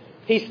earth,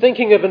 he's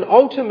thinking of an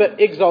ultimate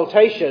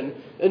exaltation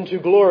into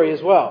glory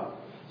as well.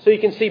 So you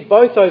can see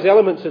both those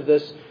elements of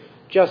this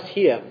just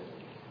here.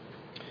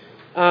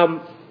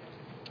 And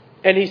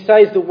he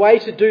says the way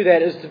to do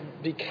that is to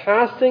be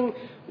casting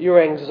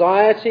your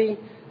anxiety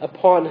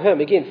upon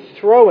Him. Again,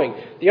 throwing.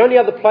 The only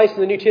other place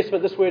in the New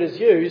Testament this word is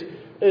used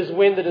is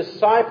when the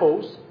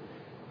disciples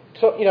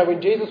took,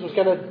 when Jesus was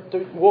going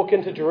to walk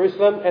into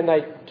Jerusalem and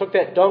they took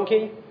that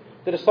donkey,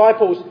 the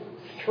disciples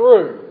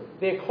threw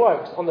their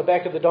cloaks on the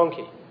back of the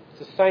donkey.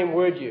 It's the same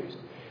word used.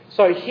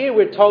 So here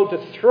we're told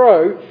to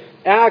throw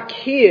our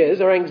cares,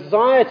 our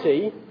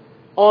anxiety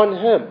on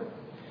Him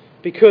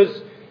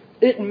because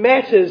it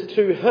matters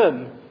to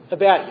Him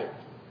about you.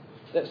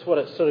 That's what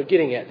it's sort of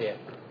getting at there.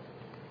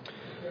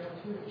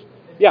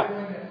 Yeah.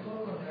 Throwing that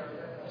cloak on there,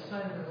 a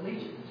sign of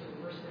allegiance to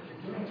the person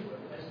that you're doing it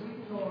with. As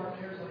we throw our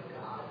cares on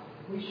God,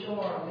 we show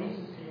our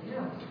allegiance to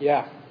Him.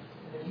 Yeah.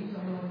 And He's the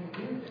one who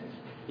can do that.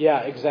 Yeah,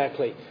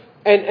 exactly.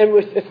 And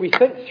if we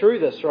think through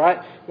this, right,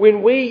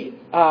 when we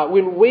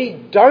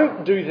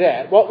don't do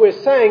that, what we're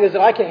saying is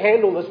that I can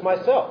handle this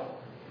myself.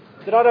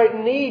 That I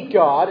don't need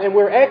God, and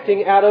we're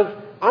acting out of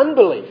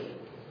unbelief.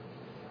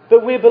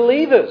 But we're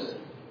believers.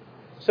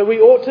 So we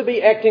ought to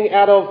be acting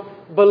out of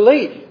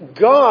belief.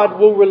 God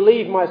will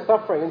relieve my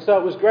suffering. And so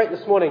it was great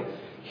this morning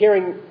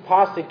hearing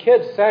Pastor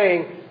Kidd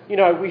saying,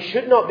 we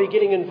should not be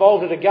getting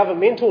involved at a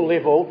governmental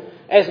level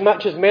as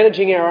much as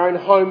managing our own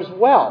homes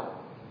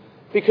well.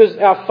 Because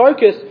our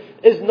focus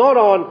is not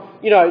on,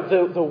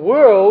 the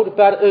world,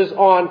 but is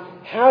on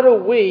how do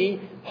we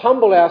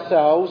humble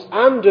ourselves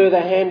under the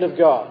hand of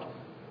God.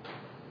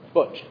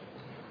 Butch.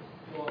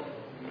 Well,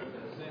 in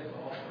a sense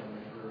also,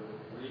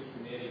 we're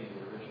recommitting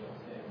the original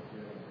sin of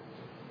doing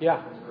it.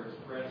 Yeah. We're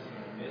expressing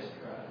a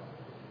mistrust.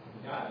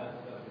 God,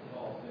 that's the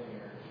whole thing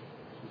here.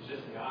 It's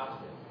just the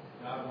opposite.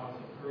 God wants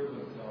to prove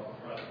Himself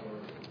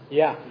trustworthy to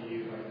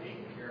you by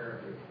taking care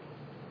of you.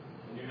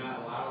 And you're not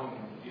allowing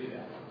Him to do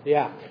that.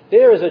 Yeah.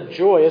 There is a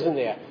joy, isn't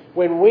there?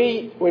 When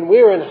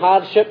we're in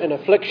hardship and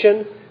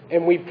affliction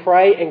and we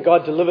pray and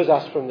God delivers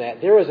us from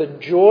that, there is a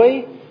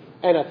joy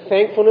and a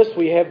thankfulness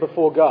we have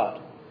before God.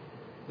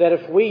 That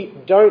if we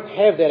don't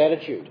have that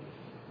attitude,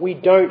 we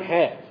don't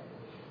have.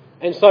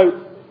 And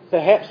so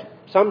perhaps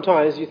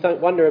sometimes you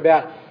wonder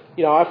about,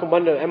 I often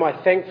wonder, am I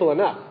thankful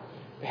enough?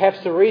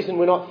 Perhaps the reason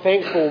we're not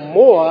thankful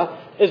more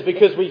is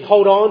because we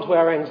hold on to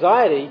our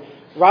anxiety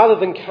rather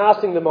than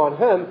casting them on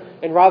Him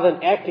and rather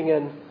than acting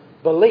in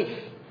belief,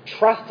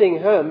 trusting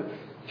Him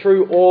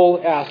through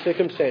all our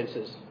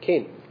circumstances.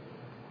 Ken?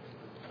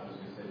 I was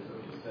going to say, so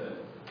you said,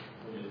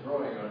 when you're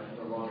throwing on, it's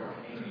no longer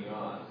hanging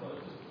on, so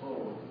it's just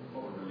total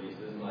release.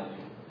 It isn't like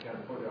you kind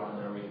of put it on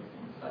there, you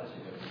touch it,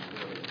 and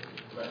you really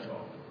let go.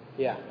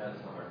 Yeah. That's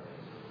the hard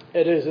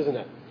thing. It is, isn't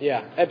it?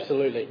 Yeah,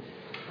 absolutely.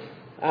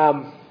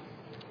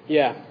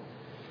 Yeah.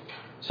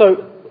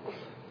 So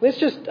let's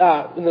just,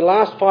 in the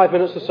last 5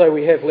 minutes or so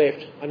we have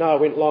left, I know I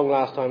went long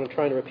last time, I'm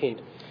trying to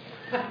repent.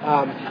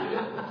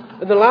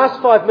 In the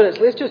last 5 minutes,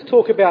 let's just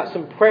talk about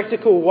some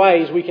practical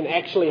ways we can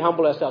actually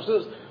humble ourselves. So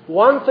it's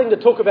one thing to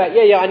talk about,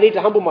 I need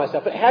to humble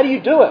myself, but how do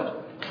you do it?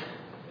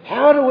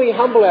 How do we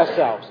humble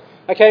ourselves?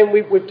 Okay, and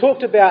we've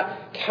talked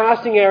about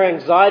casting our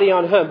anxiety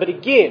on Him, but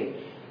again,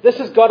 this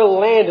has got to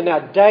land in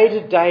our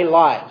day-to-day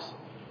lives.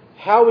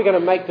 How are we going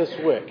to make this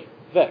work?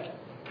 Vic?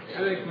 I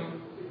think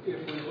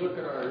if we look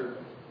at our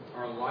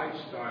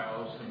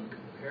lifestyles and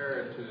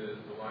compare it to the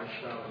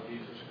lifestyle of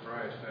Jesus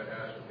Christ, that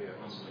has to be a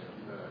humbling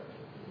effect.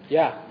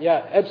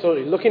 Yeah,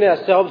 absolutely. Looking at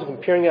ourselves and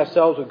comparing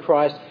ourselves with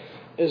Christ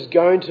is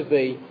going to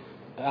be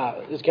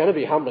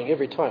humbling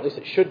every time. At least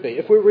it should be,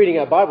 if we're reading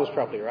our Bibles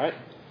properly, right?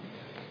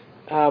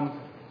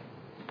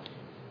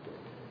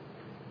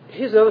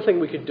 Here's another thing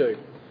we could do.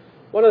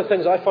 One of the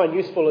things I find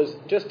useful is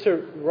just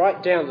to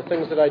write down the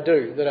things that I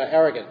do that are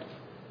arrogant.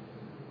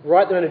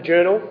 Write them in a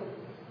journal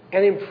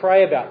and then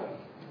pray about them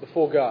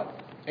before God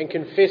and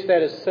confess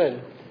that as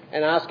sin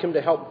and ask Him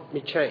to help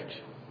me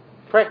change.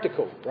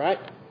 Practical, right?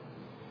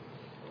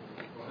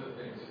 One of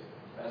the things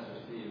Pastor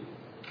Steve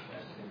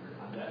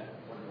on that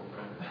wonderful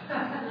friend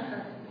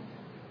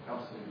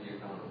helps him be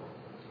accountable.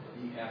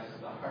 He asks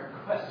the hard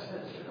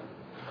questions,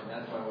 and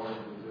that's why I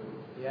wanted to do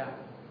Yeah.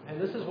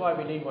 And this is why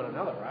we need one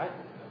another, right?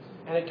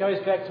 And it goes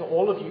back to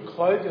all of you,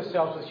 clothe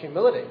yourselves with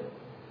humility.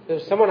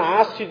 If someone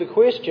asks you the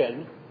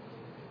question,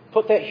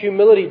 put that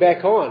humility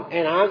back on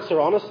and answer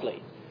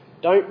honestly.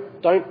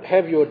 Don't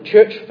have your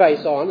church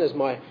face on, as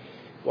my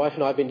wife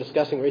and I have been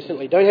discussing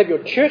recently. Don't have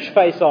your church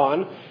face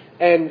on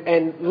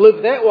and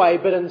live that way,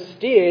 but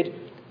instead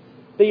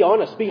be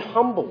honest, be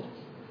humble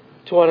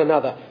to one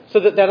another, so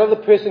that other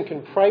person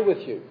can pray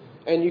with you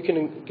and you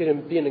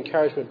can be an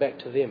encouragement back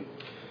to them.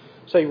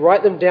 So you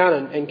write them down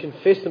and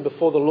confess them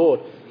before the Lord.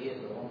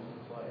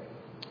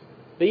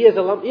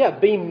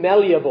 Be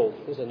malleable.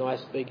 There's a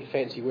nice big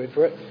fancy word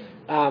for it.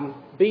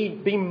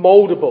 Be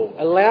moldable.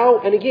 Allow,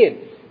 and again,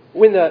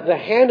 when the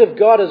hand of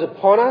God is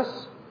upon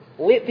us,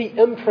 let the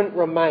imprint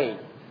remain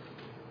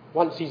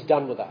once He's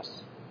done with us.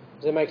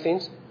 Does that make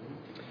sense?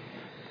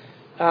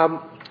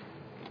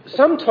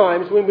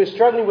 Sometimes when we're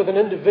struggling with an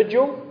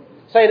individual,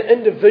 say an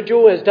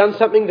individual has done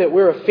something that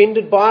we're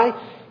offended by,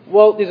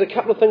 well, there's a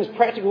couple of things,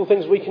 practical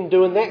things we can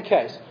do in that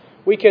case.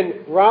 We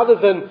can, rather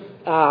than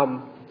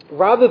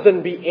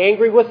be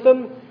angry with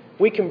them,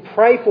 we can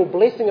pray for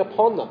blessing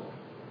upon them.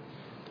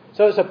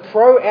 So it's a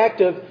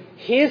proactive,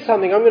 here's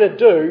something I'm going to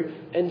do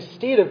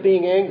instead of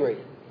being angry.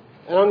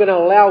 And I'm going to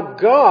allow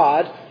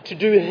God to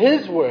do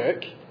His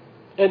work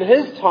in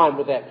His time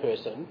with that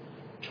person,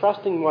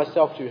 trusting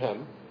myself to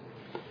Him,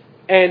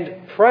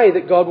 and pray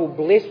that God will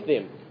bless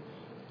them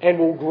and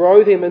will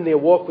grow them in their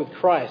walk with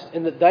Christ,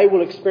 and that they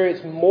will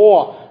experience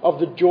more of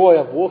the joy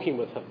of walking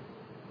with Him.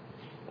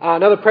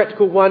 Another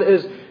practical one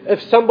is if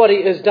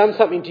somebody has done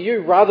something to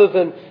you, rather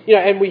than,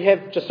 and we have,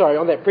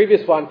 on that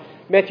previous one,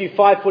 Matthew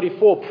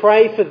 5:44,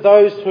 pray for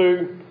those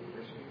who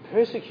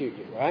persecute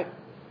you, right?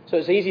 So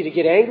it's easy to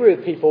get angry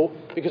with people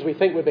because we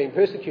think we're being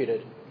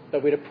persecuted,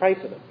 but we're to pray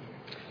for them.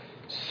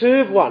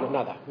 Serve one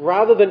another.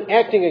 Rather than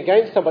acting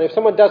against somebody, if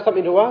someone does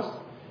something to us,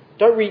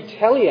 don't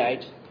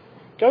retaliate.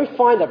 Go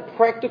find a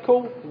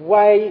practical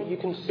way you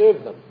can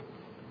serve them.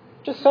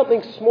 Just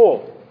something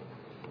small.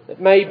 It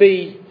may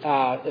be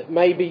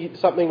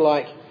something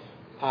like,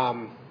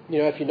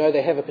 if you know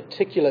they have a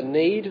particular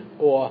need,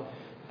 or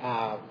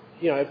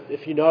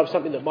if you know of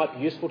something that might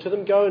be useful to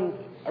them, go and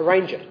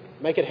arrange it,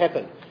 make it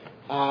happen.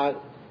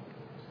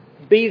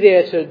 Be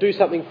there to do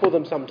something for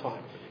them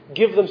sometime.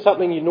 Give them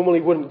something you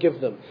normally wouldn't give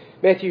them.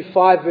 Matthew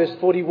 5 verse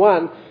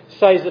 41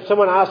 says if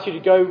someone asks you to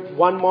go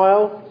 1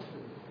 mile,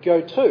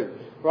 go 2.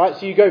 Right?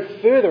 So you go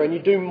further and you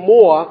do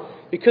more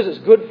because it's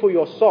good for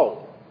your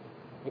soul.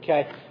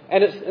 Okay?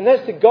 And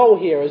that's the goal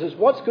here, is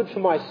what's good for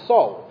my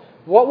soul?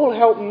 What will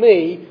help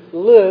me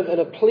live in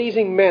a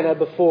pleasing manner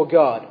before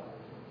God?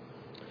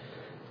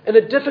 In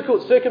a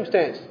difficult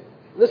circumstance,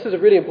 this is a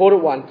really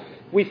important one,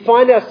 we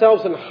find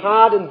ourselves in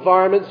hard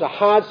environments or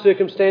hard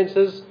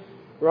circumstances,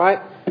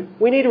 right?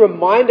 We need to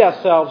remind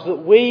ourselves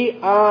that we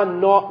are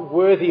not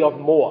worthy of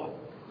more.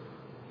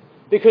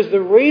 Because the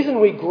reason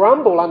we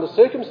grumble under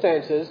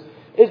circumstances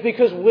is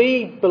because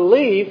we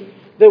believe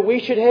that we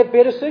should have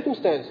better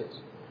circumstances.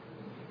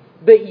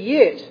 But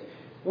yet,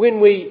 when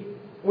we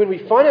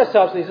find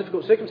ourselves in these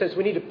difficult circumstances,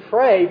 we need to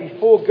pray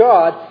before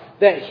God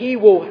that He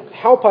will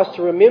help us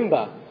to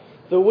remember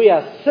that we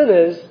are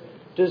sinners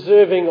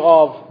deserving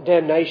of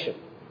damnation.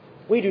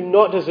 We do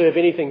not deserve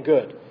anything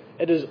good.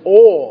 It is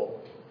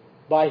all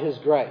by His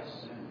grace.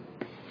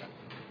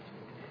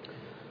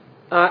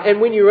 And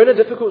when you're in a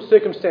difficult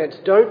circumstance,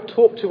 don't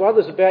talk to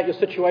others about your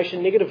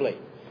situation negatively.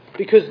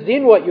 Because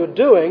then what you're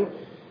doing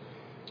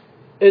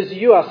is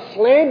you are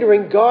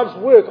slandering God's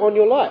work on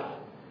your life.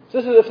 So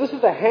if this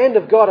is the hand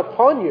of God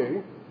upon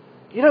you,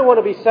 you don't want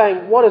to be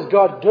saying, what is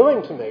God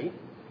doing to me?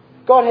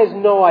 God has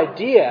no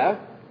idea.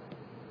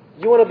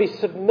 You want to be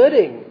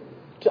submitting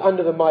to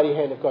under the mighty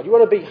hand of God. You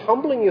want to be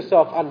humbling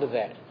yourself under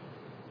that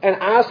and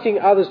asking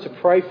others to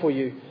pray for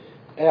you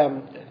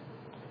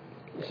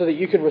so that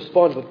you can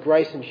respond with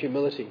grace and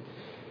humility.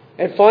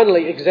 And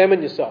finally,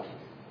 examine yourself.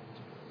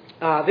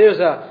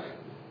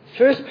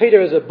 First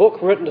Peter is a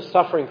book written to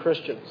suffering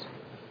Christians.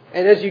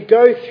 And as you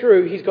go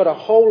through, he's got a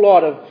whole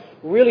lot of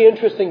really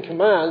interesting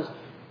commands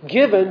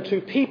given to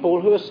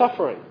people who are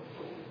suffering.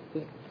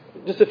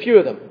 Just a few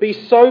of them. Be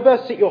sober,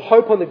 set your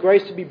hope on the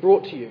grace to be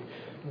brought to you.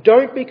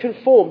 Don't be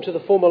conformed to the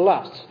former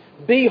lusts.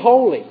 Be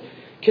holy.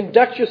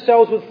 Conduct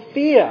yourselves with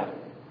fear.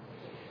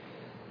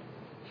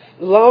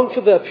 Long for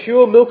the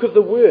pure milk of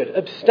the word.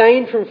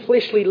 Abstain from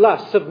fleshly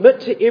lusts. Submit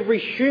to every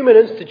human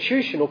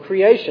institution or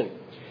creation.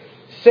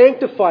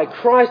 Sanctify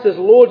Christ as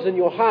Lord in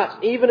your hearts,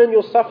 even in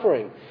your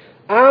suffering.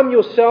 Arm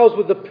yourselves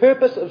with the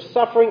purpose of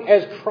suffering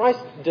as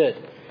Christ did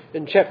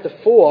in chapter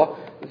 4,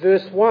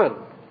 verse 1.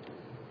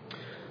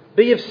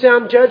 Be of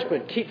sound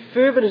judgment. Keep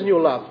fervent in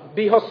your love.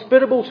 Be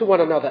hospitable to one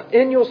another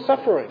in your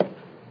suffering.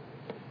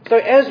 So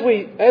as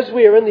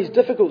we are in these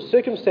difficult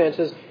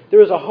circumstances,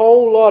 there is a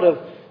whole lot of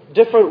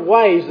different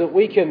ways that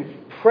we can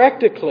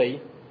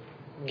practically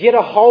get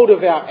a hold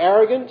of our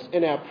arrogance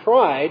and our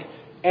pride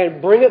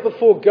and bring it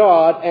before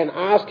God and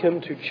ask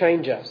Him to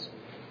change us.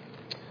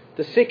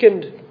 The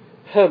second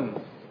hymn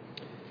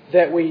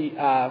that we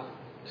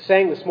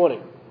sang this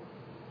morning,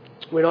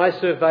 When I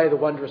Survey the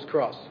Wondrous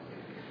Cross.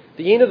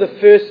 The end of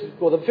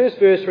the first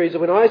verse reads,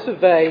 "When I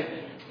survey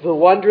the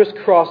wondrous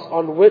cross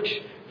on which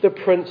the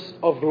Prince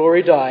of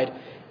Glory died,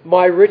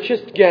 my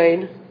richest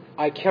gain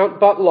I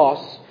count but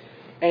loss,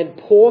 and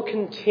pour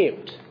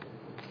contempt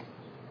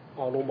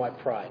on all my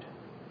pride."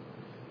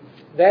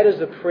 That is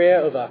the prayer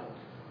of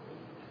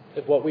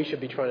what we should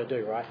be trying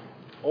to do, right?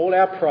 All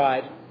our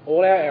pride,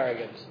 all our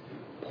arrogance,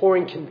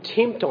 pouring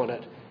contempt on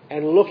it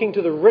and looking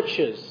to the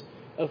riches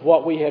of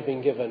what we have been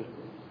given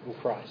in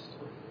Christ.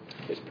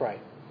 Let's pray.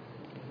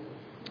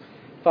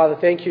 Father,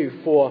 thank you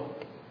for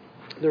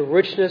the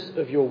richness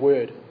of your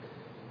word.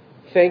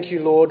 Thank you,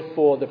 Lord,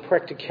 for the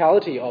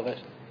practicality of it.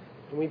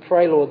 And we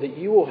pray, Lord, that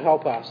you will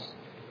help us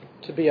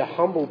to be a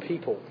humble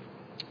people.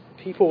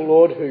 People,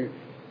 Lord,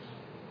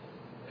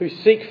 who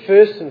seek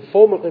first and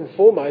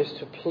foremost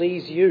to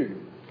please you.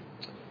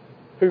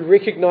 Who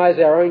recognize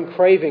our own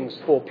cravings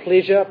for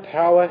pleasure,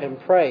 power and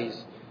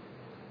praise.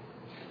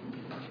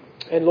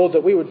 And Lord,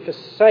 that we would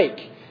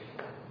forsake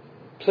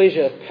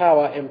pleasure,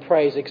 power and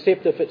praise,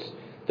 except if it's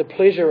the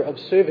pleasure of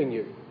serving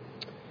you.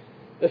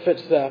 If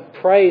it's the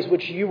praise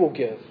which you will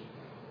give,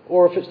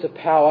 or if it's the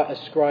power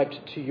ascribed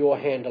to your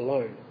hand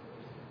alone.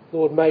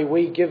 Lord, may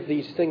we give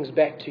these things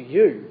back to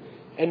you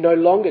and no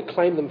longer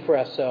claim them for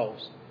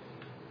ourselves.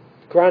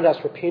 Grant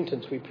us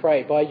repentance, we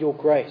pray, by your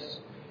grace.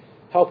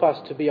 Help us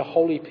to be a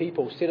holy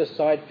people set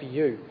aside for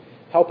you.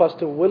 Help us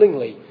to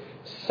willingly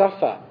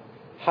suffer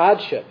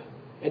hardship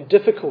and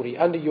difficulty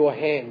under your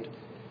hand.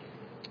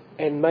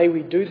 And may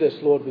we do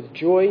this, Lord, with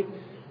joy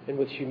and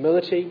with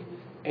humility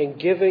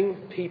and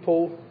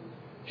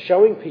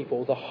showing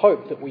people the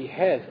hope that we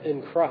have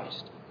in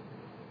Christ.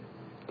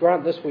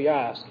 Grant this, we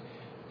ask,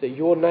 that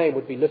your name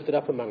would be lifted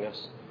up among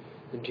us.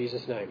 In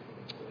Jesus' name,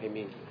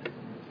 amen.